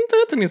 isn't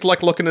it? And he's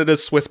like looking at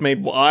his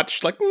Swiss-made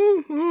watch, like,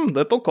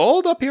 little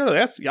cold up here.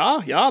 Yes,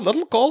 yeah,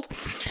 little cold.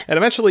 And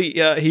eventually,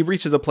 he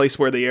reaches a place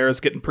where the air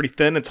is getting pretty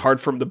thin. It's hard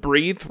for him to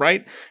breathe,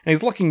 right? And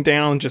he's looking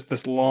down just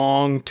this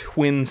long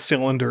twin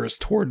cylinders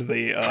toward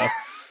the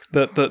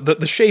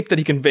shape that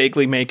he can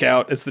vaguely make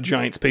out as the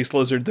giant space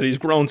lizard that he's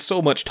grown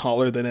so much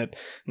taller than it.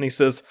 And he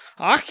says,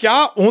 ach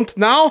ja, und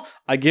now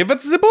I give it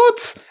the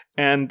boots.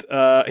 And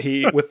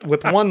he,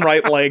 with one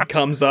right leg,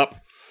 comes up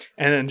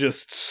and then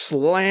just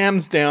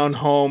slams down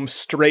home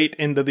straight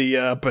into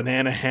the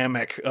banana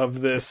hammock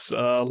of this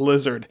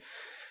lizard.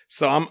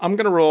 So I'm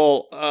going to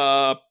roll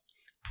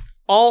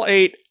all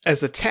 8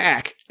 as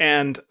attack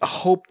and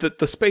hope that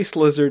the space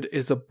lizard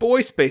is a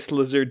boy space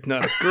lizard,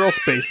 not a girl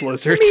space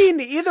lizard. I mean,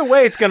 either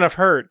way, it's gonna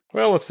hurt.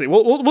 Well, let's see.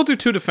 We'll do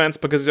 2 defense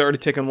because he's already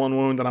taken 1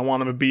 wound, and I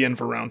want him to be in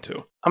for round 2.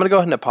 I'm going to go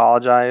ahead and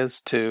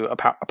apologize to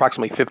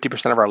approximately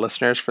 50% of our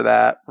listeners for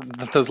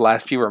those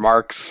last few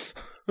remarks.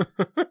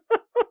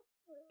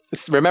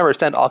 Remember,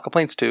 send all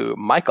complaints to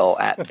Michael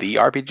at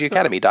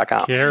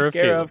therpgacademy.com. Care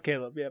of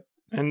Caleb, yep.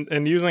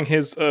 And using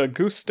his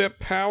goose step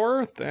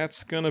power,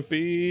 that's gonna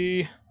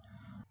be...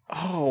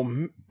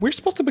 Oh, we're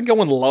supposed to be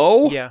going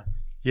low? Yeah.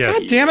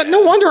 God damn it, no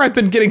wonder I've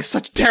been getting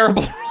such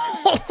terrible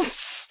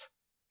rolls.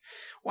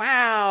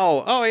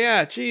 Wow. Oh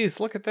yeah,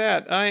 geez, look at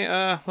that.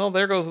 Well,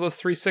 there goes those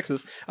 3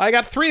 6s. I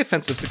got 3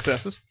 offensive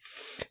successes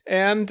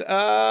and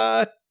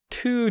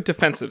 2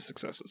 defensive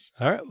successes.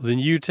 All right, well, then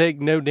you take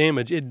no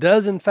damage. It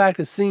does, in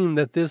fact, seem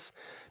that this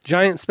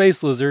giant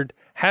space lizard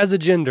has a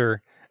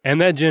gender,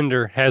 and that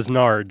gender has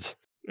nards.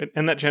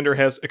 And that gender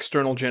has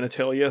external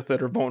genitalia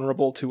that are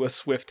vulnerable to a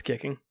swift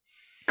kicking.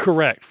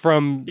 Correct,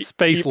 from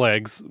space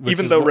legs.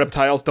 Even though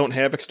reptiles don't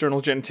have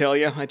external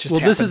genitalia, I just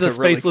this is a space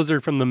really...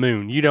 lizard from the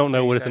moon. You don't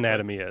know what its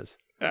anatomy is.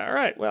 All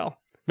right, well,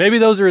 Maybe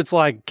those are its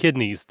like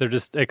kidneys. They're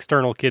just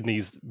external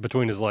kidneys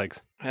between his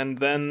legs. And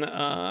then,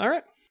 all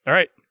right. All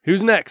right,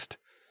 who's next?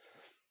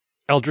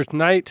 Eldritch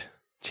Knight,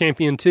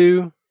 Champion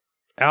 2,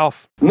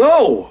 Alf.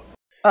 No!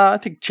 I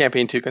think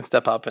Champion 2 can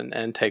step up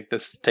and take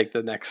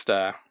the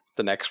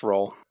next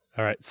role.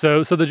 All right,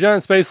 so the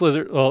giant space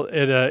lizard, well,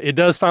 it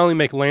does finally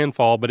make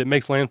landfall, but it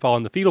makes landfall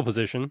in the fetal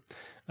position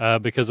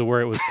because of where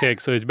it was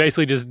kicked. So it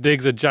basically just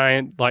digs a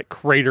giant like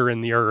crater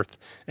in the earth,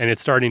 and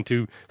it's starting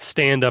to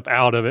stand up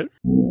out of it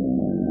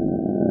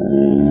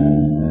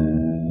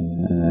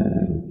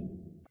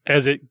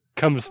as it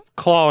comes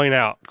clawing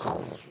out.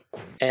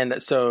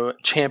 And so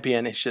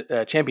Champion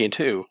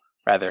 2,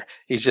 rather,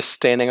 he's just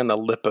standing on the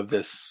lip of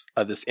this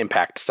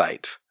impact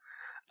site.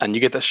 And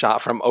you get the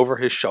shot from over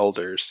his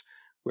shoulders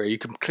where you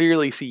can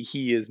clearly see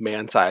he is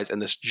man-sized,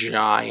 and this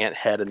giant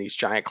head and these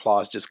giant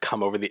claws just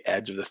come over the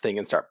edge of the thing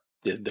and start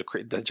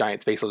the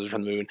giant space lizard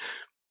from the moon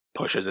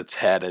pushes its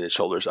head and its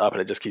shoulders up,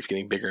 and it just keeps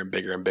getting bigger and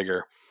bigger and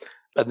bigger.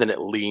 And then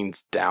it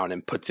leans down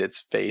and puts its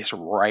face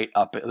right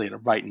up,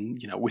 right in,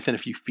 within a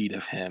few feet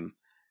of him.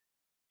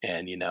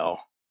 And,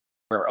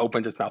 where it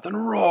opens its mouth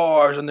and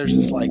roars, and there's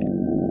just like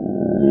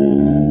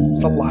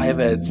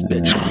saliva and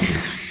spit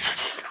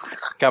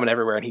coming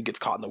everywhere, and he gets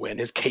caught in the wind.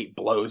 His cape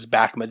blows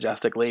back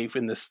majestically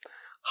in this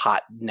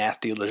hot,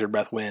 nasty lizard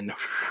breath wind.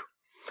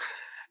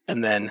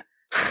 And then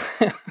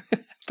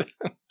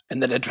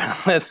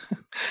Adrenaline,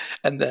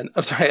 and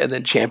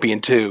then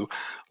Champion 2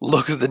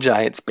 looks at the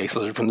giant space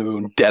lizard from the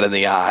moon dead in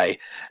the eye,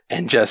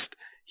 and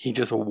he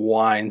just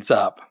winds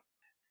up.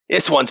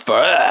 This one's for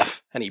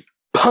Earth! And he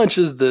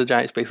punches the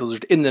giant space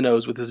lizard in the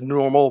nose with his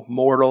normal,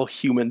 mortal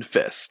human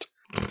fist.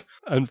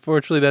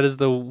 Unfortunately, that is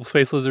the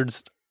space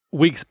lizard's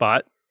weak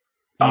spot.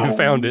 You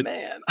found it.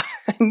 Man.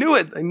 I knew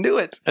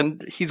it.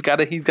 And he's got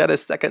a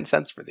second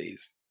sense for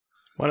these.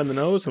 One in the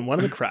nose and one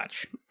in the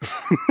crotch.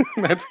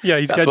 That's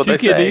got what two they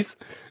kidneys.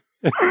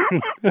 say.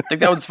 I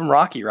think that was from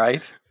Rocky,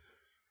 right?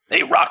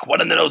 Hey, Rock, one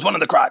in the nose, one in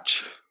the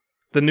crotch.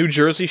 The New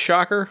Jersey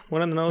Shocker,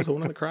 one in the nose and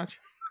one in the crotch.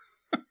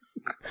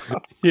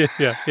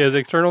 Yeah. He has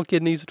external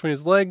kidneys between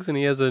his legs, and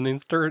he has an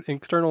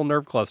external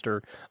nerve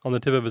cluster on the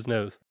tip of his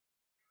nose.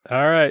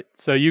 All right,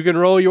 so you can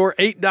roll your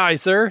 8 die,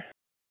 sir.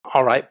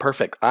 All right,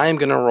 perfect. I'm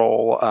going to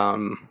roll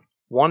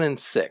 1 and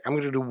 6. I'm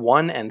going to do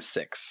 1 and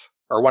 6.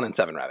 Or 1 and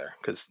 7, rather,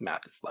 because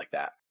math is like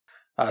that.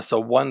 So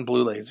 1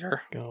 blue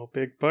laser. Go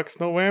big bucks,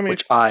 no whammies.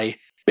 Which I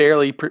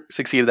barely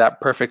succeeded at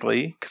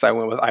perfectly, because I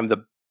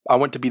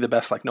went to be the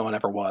best like no one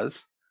ever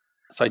was.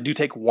 So I do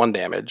take 1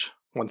 damage,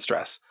 1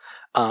 stress.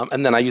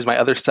 And then I use my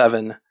other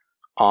 7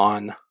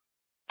 on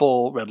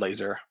full red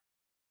laser.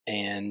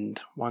 And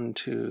 1,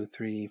 2,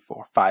 3,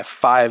 4, 5.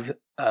 5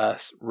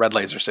 red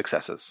laser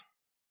successes.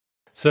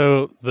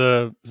 So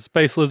the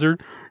space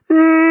lizard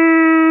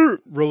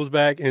rolls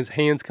back, and his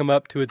hands come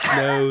up to its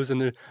nose,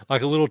 and there's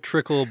like a little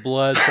trickle of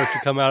blood starts to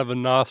come out of a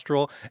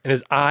nostril, and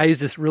his eyes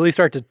just really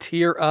start to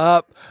tear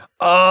up.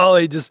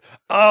 And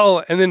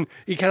then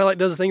he kind of like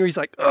does a thing where he's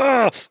like,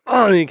 and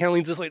he kind of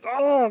leans this way.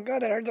 Oh,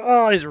 God, that hurts.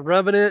 Oh, he's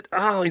rubbing it.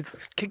 Oh,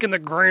 he's kicking the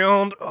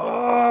ground.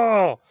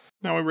 Oh.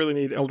 Now we really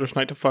need Eldritch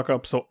Knight to fuck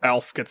up so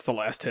Alf gets the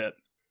last hit.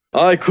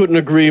 I couldn't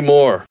agree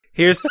more.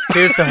 Here's to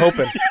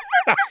hoping.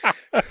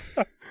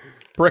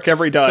 Brick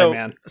every die,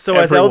 man. So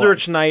as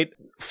Eldritch Knight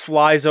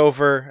flies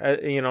over,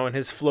 in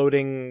his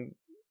floating,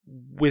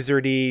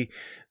 wizardy,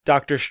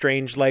 Doctor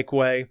Strange-like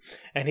way,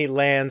 and he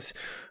lands,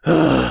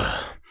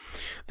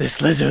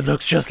 this lizard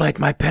looks just like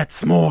my pet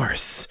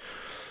S'mores.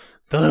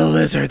 The little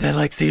lizard that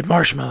likes to eat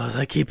marshmallows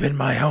I keep in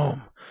my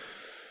home.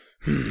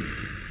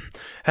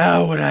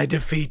 How would I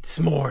defeat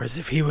S'mores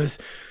if he was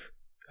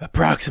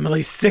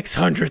approximately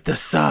 600th the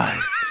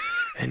size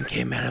and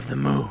came out of the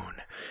moon?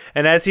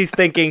 And as he's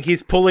thinking,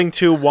 he's pulling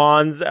 2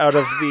 wands out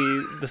of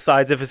the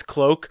sides of his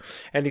cloak,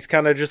 and he's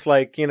kind of just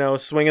like,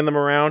 swinging them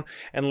around,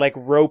 and like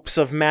ropes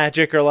of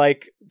magic are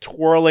like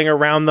twirling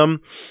around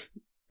them,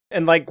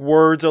 and like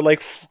words are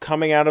like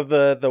coming out of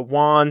the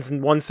wands,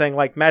 and one saying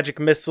like magic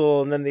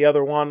missile, and then the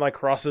other wand like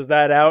crosses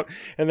that out,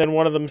 and then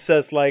one of them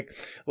says like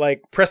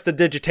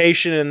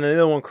prestidigitation, and the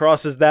other one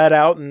crosses that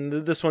out, and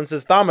this one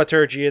says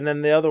thaumaturgy, and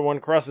then the other one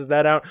crosses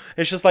that out.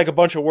 It's just like a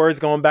bunch of words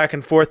going back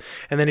and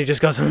forth, and then he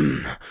just goes,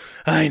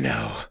 I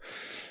know.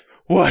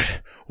 What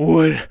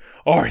would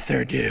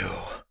Arthur do?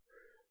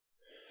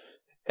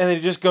 And then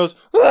he just goes,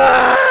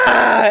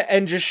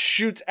 and just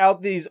shoots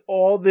out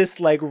all this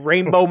like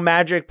rainbow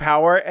magic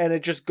power, and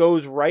it just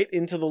goes right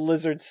into the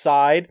lizard's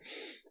side.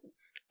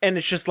 And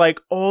it's just like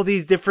all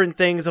these different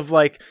things of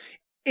like,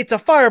 it's a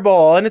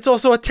fireball, and it's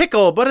also a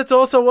tickle, but it's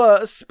also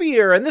a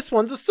spear, and this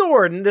one's a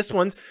sword, and this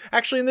one's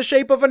actually in the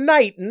shape of a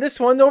knight, and this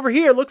one over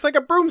here looks like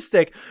a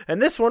broomstick,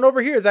 and this one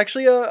over here is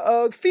actually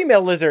a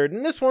female lizard,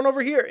 and this one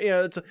over here,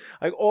 it's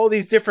like all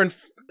these different,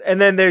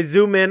 and then they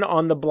zoom in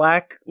on the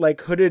black,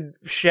 like, hooded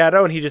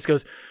shadow, and he just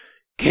goes,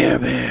 Care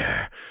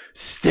Bear,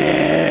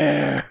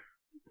 stare.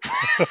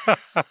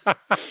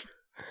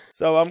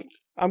 So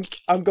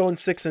I'm going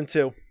 6 and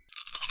 2.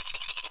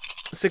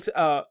 6,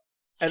 and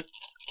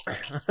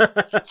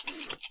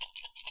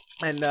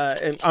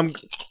I'm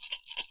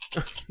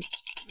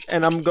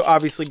And I'm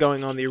obviously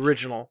going on the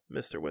original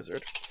Mr.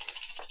 Wizard.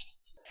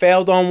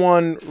 Failed on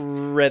one,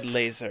 red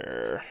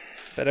laser.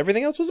 But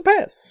everything else was a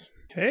pass.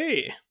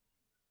 Hey.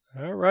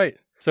 All right.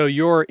 So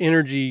your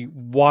energy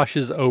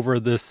washes over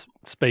this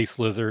space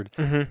lizard,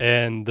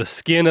 and the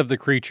skin of the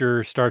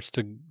creature starts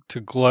to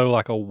glow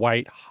like a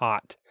white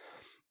hot,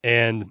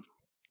 and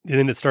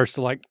then it starts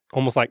to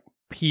almost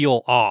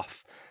peel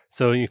off.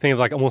 So you think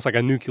of almost like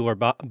a nuclear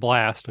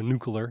blast, a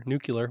nuclear,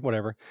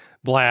 whatever,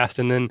 blast,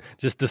 and then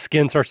just the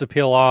skin starts to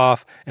peel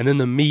off, and then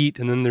the meat,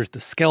 and then there's the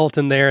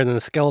skeleton there, and then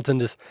the skeleton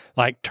just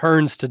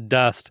turns to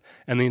dust,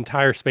 and the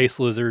entire space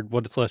lizard,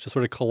 what it's left, just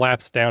sort of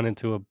collapsed down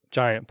into a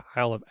giant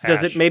pile of ash.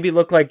 Does it maybe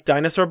look like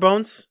dinosaur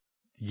bones?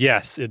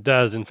 Yes, it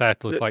does, in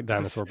fact, look like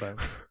dinosaur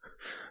bones.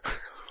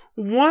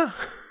 What?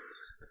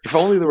 If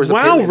only there was a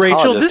Wow, paleontologist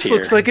Rachel, this here.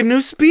 looks like a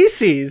new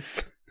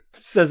species,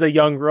 says a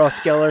young Ross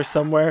Geller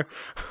somewhere.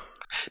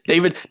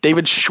 David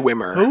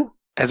Schwimmer, Who?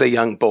 as a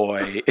young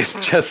boy, is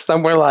just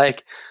somewhere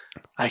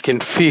I can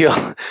feel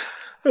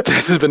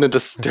this has been a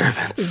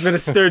disturbance.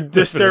 There's been a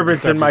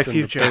disturbance in my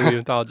future. The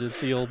paleontologist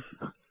field.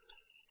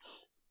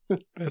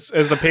 As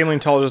the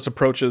paleontologist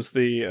approaches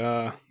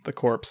the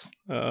corpse,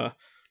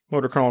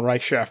 Motor Colonel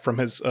Reichschaft from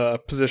his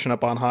position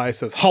up on high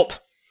says, "Halt!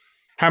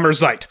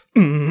 Hammerzeit!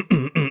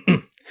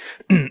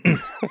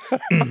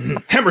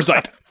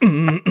 Hammerzeit!"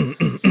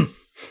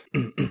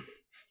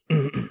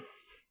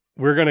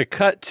 We're going to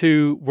cut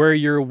to where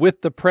you're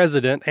with the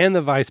president and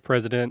the vice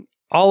president.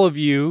 All of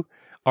you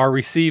are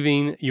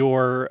receiving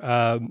your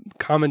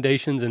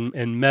commendations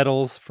and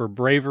medals for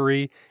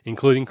bravery,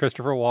 including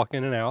Christopher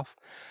Walken and Alf.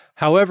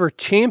 However,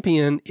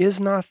 Champion is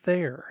not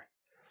there.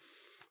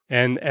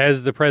 And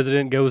as the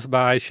president goes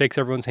by, shakes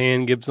everyone's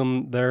hand, gives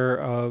them their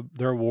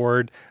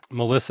award,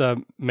 Melissa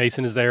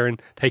Mason is there and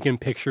taking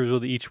pictures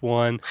with each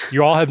one.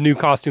 You all have new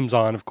costumes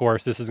on, of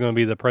course. This is going to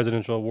be the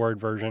presidential award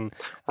version.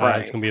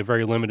 Right. It's going to be a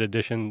very limited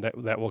edition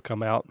that will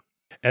come out.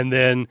 And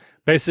then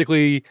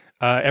basically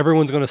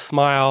everyone's going to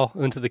smile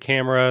into the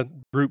camera,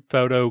 group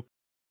photo,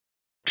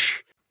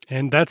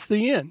 and that's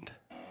the end.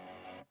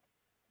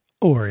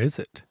 Or is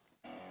it?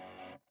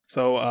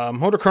 So,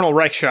 Motor Colonel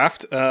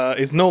Reichschaft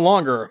is no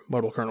longer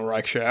Motor Colonel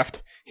Reichschaft.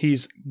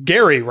 He's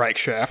Gary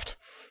Reichschaft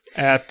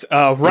at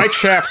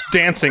Reichschaft's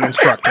dancing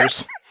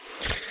instructors.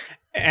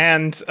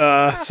 And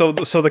so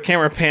the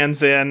camera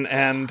pans in,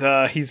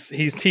 and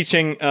he's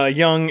teaching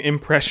young,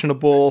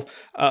 impressionable,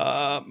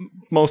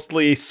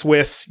 mostly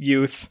Swiss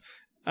youth.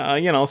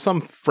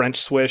 Some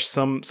French Swiss,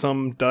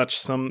 some Dutch,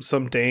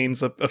 some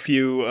Danes, a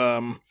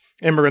few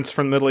immigrants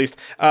from the Middle East.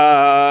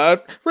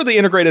 Really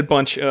integrated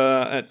bunch.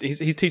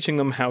 He's teaching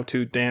them how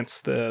to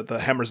dance the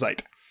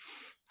Hammerzeit.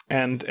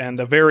 And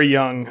a very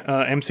young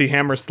MC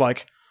Hammer's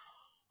like,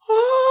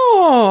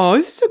 "Oh,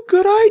 this is a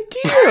good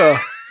idea."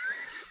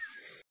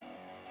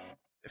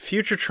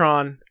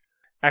 Futuretron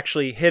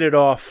actually hit it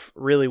off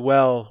really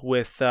well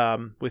with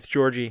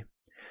Georgie,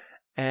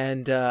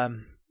 and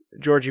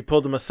Georgie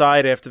pulled him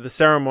aside after the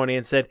ceremony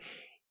and said,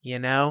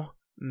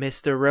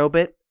 "Mr.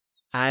 Robot,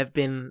 I've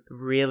been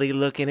really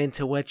looking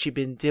into what you've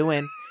been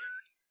doing,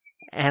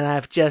 and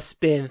I've just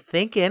been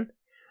thinking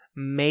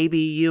maybe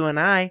you and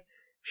I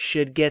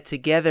should get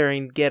together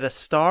and get a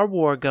Star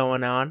War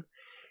going on.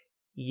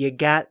 You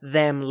got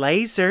them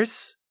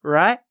lasers,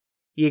 right?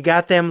 You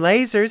got them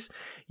lasers.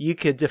 You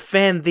could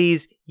defend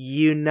these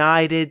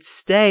United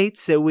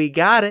States, so we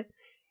got it.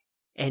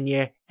 And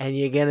you're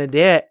gonna do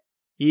it.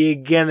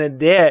 You're gonna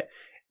do it."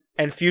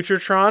 And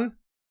Futuretron,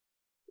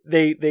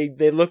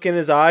 They look in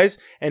his eyes,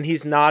 and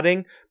he's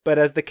nodding. But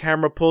as the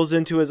camera pulls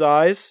into his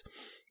eyes,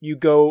 you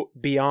go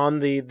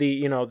beyond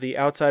the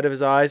outside of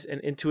his eyes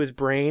and into his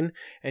brain,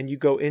 and you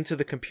go into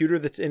the computer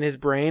that's in his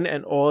brain,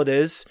 and all it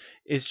is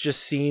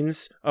just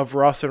scenes of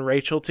Ross and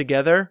Rachel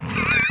together,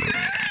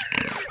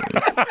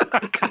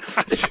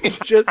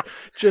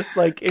 just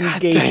like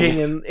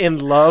engaging in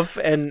love,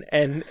 and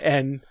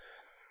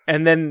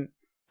then.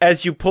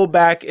 As you pull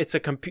back, it's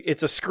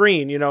a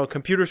screen, a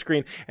computer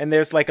screen, and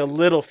there's like a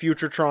little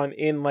Futuretron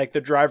in like the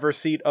driver's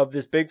seat of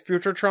this big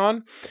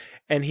Futuretron,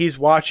 and he's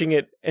watching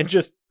it and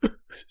just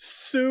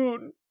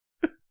soon,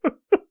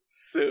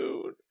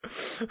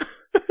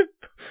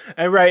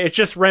 and right, it's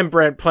just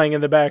Rembrandt playing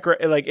in the back,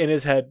 like in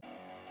his head.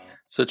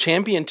 So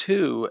Champion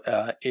 2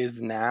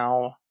 is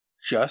now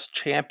just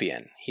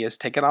Champion. He has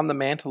taken on the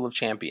mantle of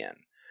Champion,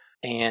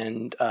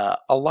 and a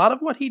lot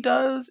of what he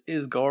does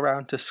is go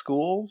around to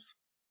schools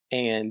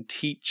and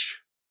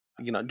teach,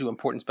 do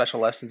important special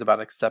lessons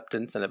about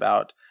acceptance and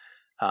about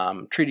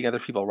treating other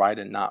people right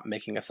and not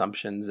making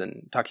assumptions.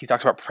 And he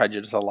talks about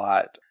prejudice a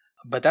lot.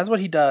 But that's what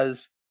he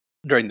does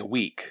during the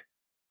week.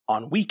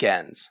 On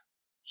weekends,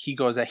 he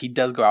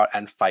does go out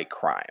and fight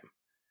crime.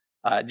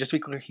 Just to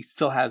be clear, he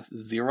still has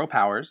 0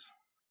 powers.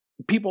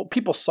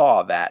 People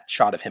saw that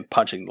shot of him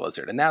punching the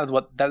lizard, and that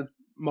is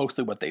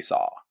mostly what they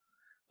saw.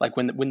 Like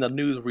when the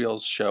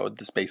newsreels showed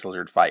the Space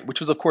Lizard fight, which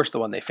was of course the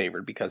one they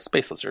favored because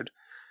Space Lizard.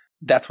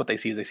 That's what they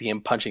see. They see him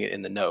punching it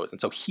in the nose.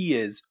 And so he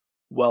is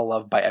well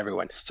loved by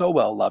everyone. So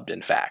well loved,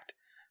 in fact,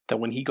 that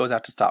when he goes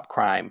out to stop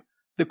crime,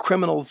 the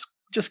criminals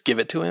just give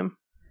it to him.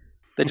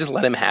 They just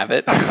let him have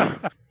it.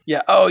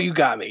 Yeah. Oh, you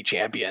got me,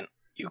 champion.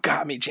 You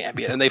got me,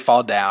 champion. And they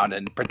fall down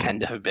and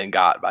pretend to have been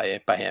got by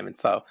him. And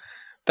so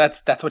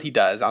that's what he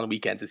does on the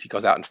weekends. Is he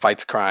goes out and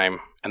fights crime,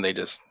 and they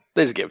just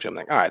give it to him.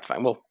 Like, all right, it's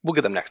fine. We'll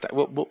get them next time.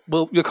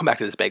 You'll come back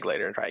to this bag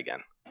later and try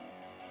again.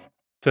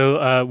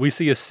 So we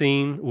see a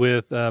scene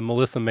with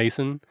Melissa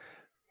Mason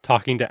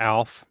talking to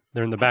Alf.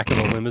 They're in the back of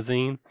a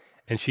limousine,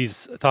 and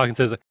she's talking,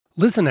 says,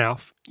 "Listen,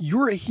 Alf,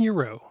 you're a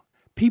hero.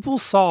 People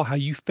saw how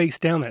you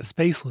faced down that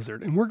space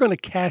lizard, and we're going to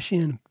cash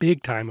in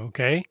big time,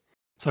 okay?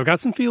 So I've got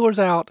some feelers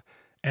out,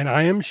 and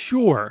I am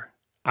sure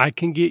I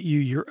can get you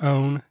your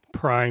own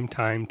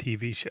primetime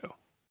TV show."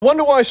 When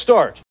do I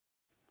start?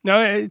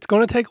 Now, it's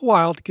going to take a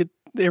while to get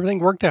everything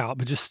worked out,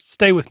 but just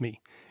stay with me.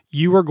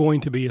 You are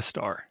going to be a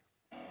star.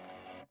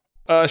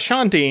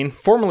 Sean Dean,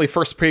 formerly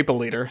First People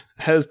Leader,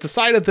 has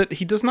decided that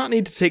he does not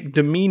need to take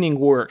demeaning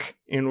work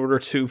in order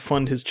to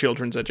fund his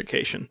children's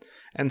education.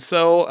 And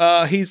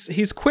so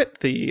he's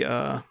quit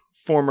the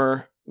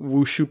former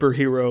Wushuper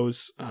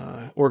Heroes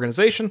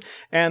organization,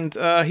 and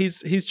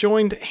he's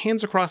joined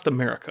Hands Across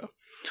America,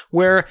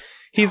 where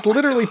he's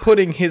literally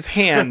putting his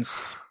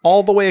hands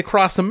all the way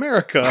across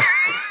America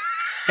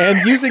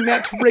and using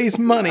that to raise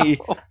money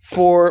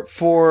for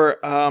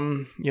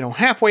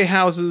halfway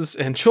houses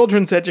and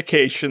children's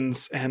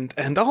educations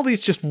and all these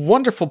just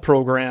wonderful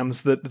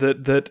programs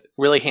that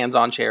really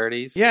hands-on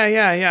charities.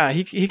 Yeah.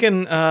 He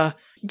can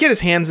get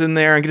his hands in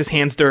there and get his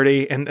hands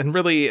dirty and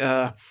really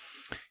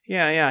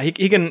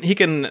he can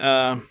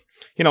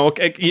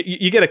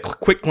you get a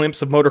quick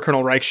glimpse of Motor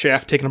Colonel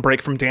Reichshaft taking a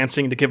break from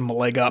dancing to give him a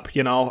leg up,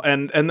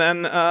 and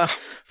then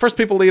First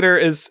People Leader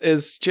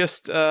is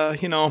just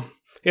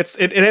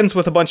it ends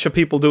with a bunch of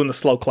people doing the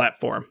slow clap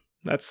for him.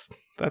 That's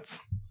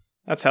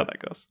how that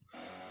goes.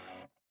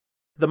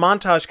 The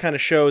montage kind of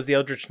shows the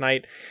Eldritch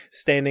Knight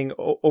standing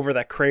over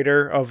that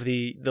crater of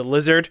the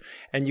lizard,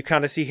 and you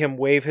kind of see him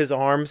wave his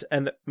arms,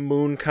 and the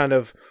moon kind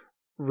of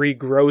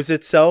regrows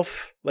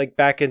itself like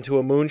back into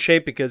a moon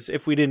shape, because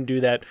if we didn't do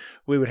that,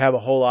 we would have a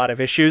whole lot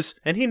of issues,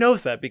 and he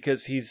knows that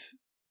because he's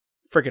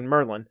friggin'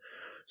 Merlin.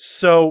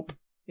 So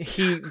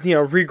he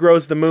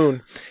regrows the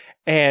moon,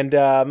 and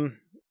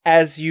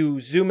as you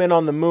zoom in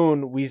on the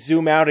moon, we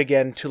zoom out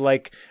again to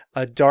like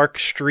a dark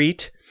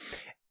street,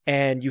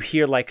 and you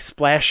hear like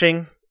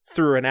splashing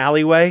through an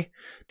alleyway,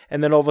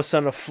 and then all of a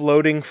sudden a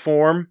floating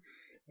form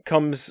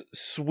comes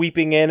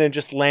sweeping in and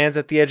just lands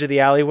at the edge of the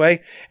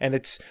alleyway, and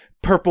it's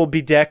purple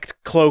bedecked,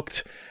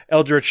 cloaked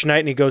Eldritch Knight,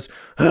 and he goes,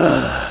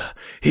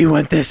 "He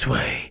went this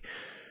way.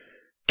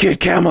 Kid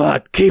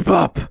Camelot, keep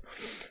up."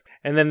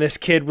 And then this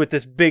kid with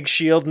this big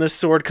shield and this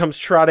sword comes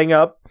trotting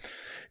up.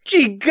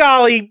 "Gee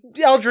golly,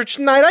 Eldritch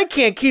Knight, I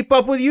can't keep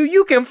up with you.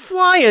 You can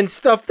fly and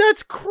stuff.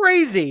 That's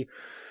crazy."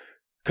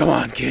 "Come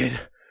on, kid.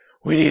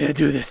 We need to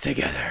do this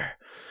together.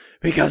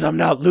 Because I'm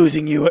not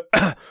losing you.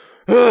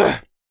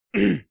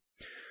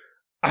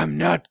 I'm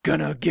not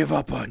gonna give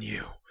up on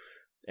you."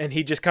 And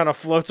he just kind of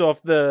floats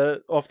off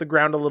the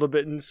ground a little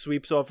bit and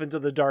sweeps off into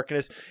the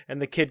darkness.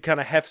 And the kid kind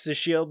of hefts his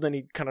shield, and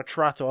he kind of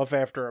trots off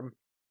after him.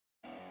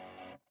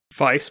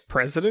 Vice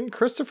President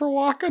Christopher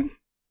Walken?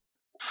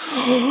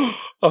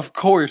 Of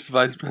course,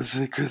 Vice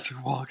President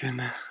Christopher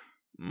Walken.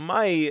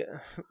 My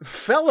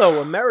fellow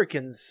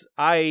Americans,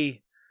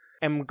 I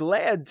am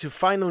glad to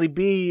finally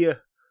be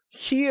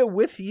here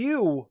with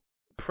you.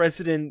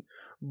 President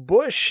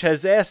Bush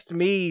has asked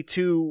me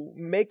to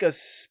make a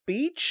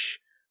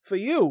speech for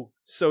you,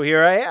 so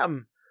here I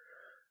am.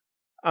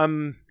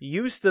 I'm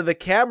used to the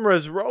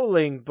cameras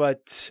rolling,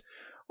 but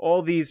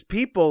all these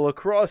people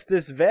across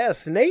this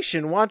vast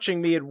nation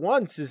watching me at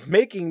once is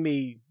making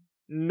me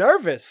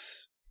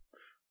nervous.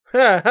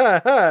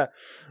 I'm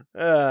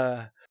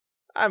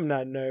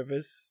not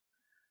nervous.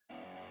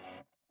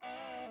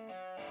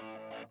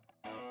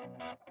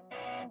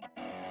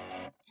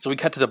 So we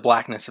cut to the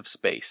blackness of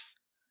space.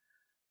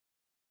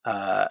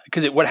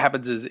 Because what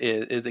happens is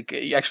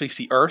you actually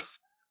see Earth,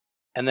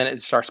 and then it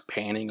starts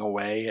panning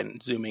away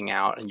and zooming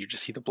out, and you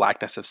just see the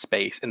blackness of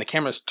space, and the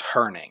camera's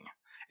turning.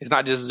 It's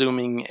not just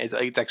zooming;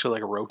 it's actually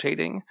like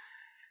rotating.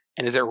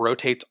 And as it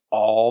rotates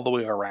all the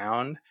way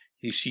around,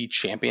 you see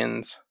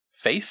Champion's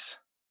face,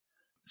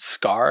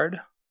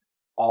 scarred,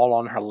 all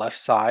on her left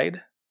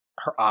side.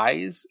 Her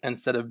eyes,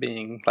 instead of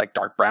being like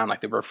dark brown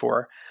like they were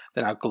before,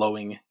 they're now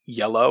glowing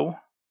yellow,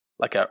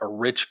 like a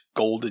rich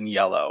golden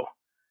yellow.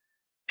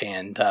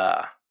 And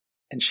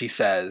she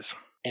says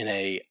in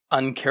a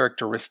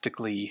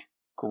uncharacteristically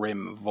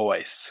grim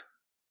voice,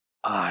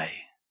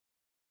 "I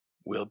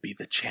will be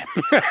the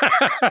champion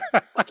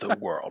of the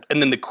world."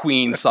 And then the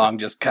Queen song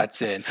just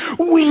cuts in.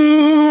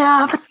 "We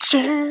are the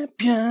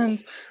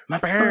champions, my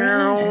friend.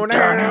 We'll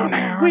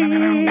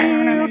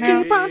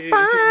keep on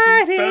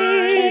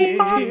fighting,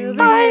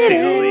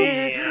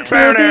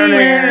 till the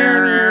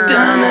end.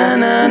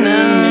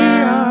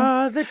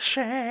 The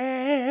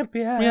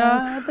champions. We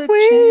are the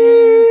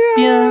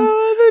champions.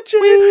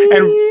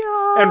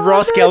 And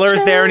Ross Geller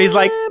is there, and he's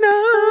like,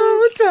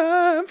 "No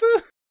time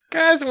for..."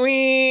 'Cause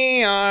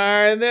we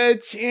are the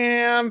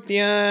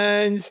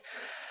champions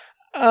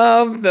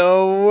of the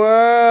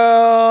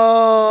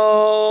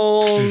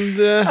world.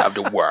 Of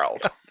the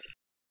world.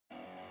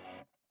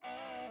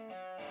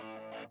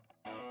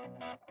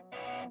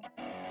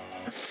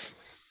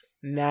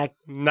 Not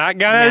Not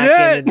gonna Not do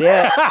gonna it. do it.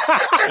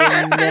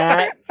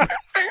 Not-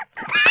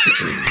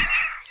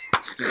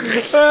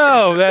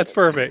 Oh, that's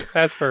perfect.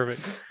 That's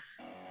perfect.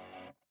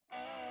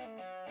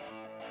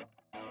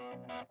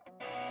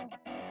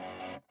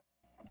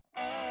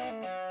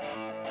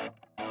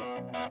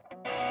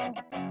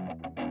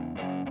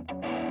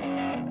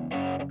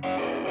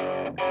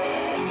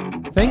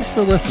 Thanks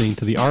for listening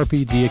to the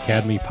RPG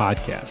Academy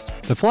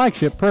podcast, the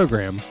flagship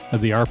program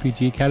of the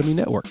RPG Academy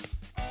Network.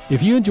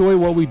 If you enjoy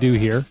what we do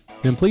here,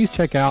 then please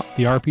check out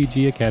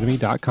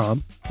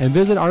therpgacademy.com and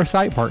visit our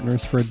site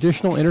partners for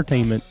additional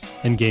entertainment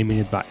and gaming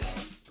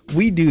advice.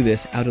 We do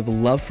this out of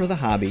love for the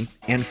hobby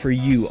and for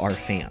you, our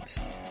fans.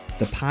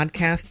 The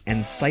podcast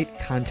and site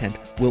content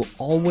will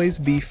always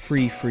be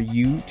free for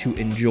you to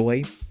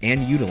enjoy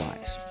and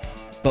utilize.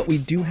 But we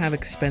do have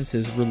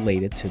expenses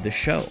related to the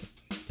show.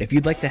 If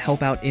you'd like to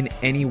help out in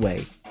any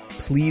way,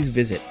 please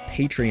visit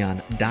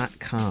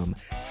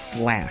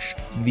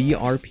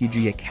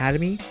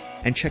patreon.com/therpgacademy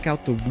and check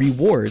out the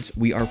rewards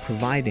we are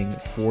providing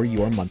for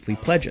your monthly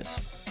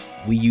pledges.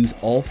 We use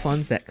all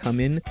funds that come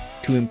in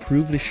to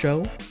improve the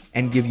show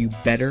and give you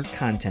better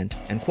content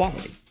and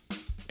quality.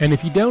 And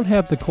if you don't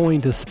have the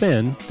coin to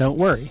spend, don't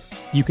worry.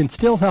 You can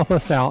still help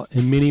us out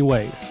in many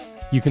ways.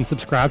 You can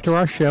subscribe to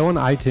our show on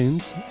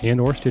iTunes and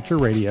or Stitcher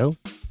Radio.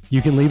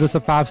 You can leave us a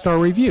 5-star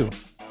review.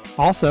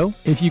 Also,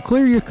 if you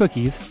clear your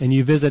cookies and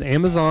you visit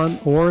Amazon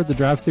or the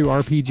Drive-Thru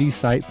RPG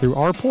site through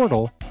our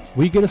portal,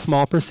 we get a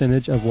small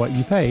percentage of what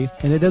you pay,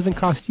 and it doesn't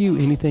cost you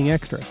anything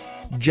extra.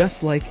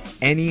 Just like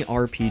any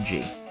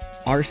RPG,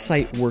 our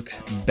site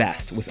works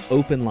best with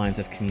open lines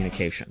of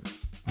communication.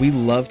 We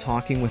love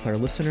talking with our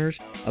listeners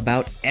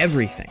about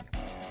everything.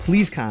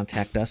 Please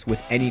contact us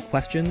with any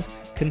questions,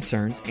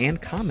 concerns,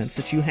 and comments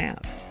that you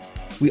have.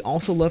 We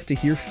also love to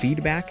hear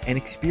feedback and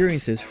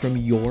experiences from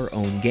your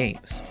own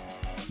games.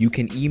 You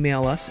can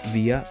email us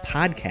via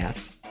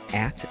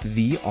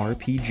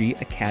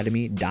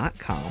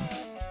podcast@therpgacademy.com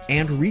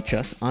and reach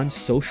us on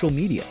social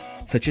media,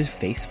 such as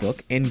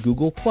Facebook and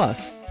Google+,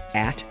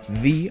 at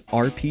The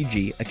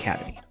RPG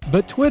Academy.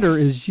 But Twitter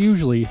is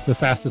usually the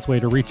fastest way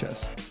to reach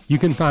us. You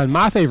can find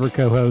my favorite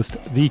co-host,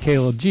 The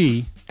Caleb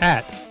G,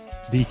 at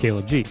The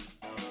Caleb G.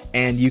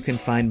 And you can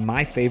find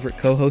my favorite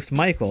co-host,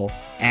 Michael,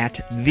 at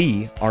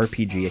The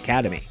RPG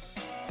Academy.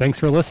 Thanks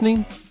for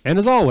listening, and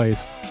as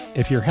always,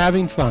 if you're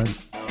having fun,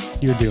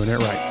 you're doing it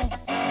right.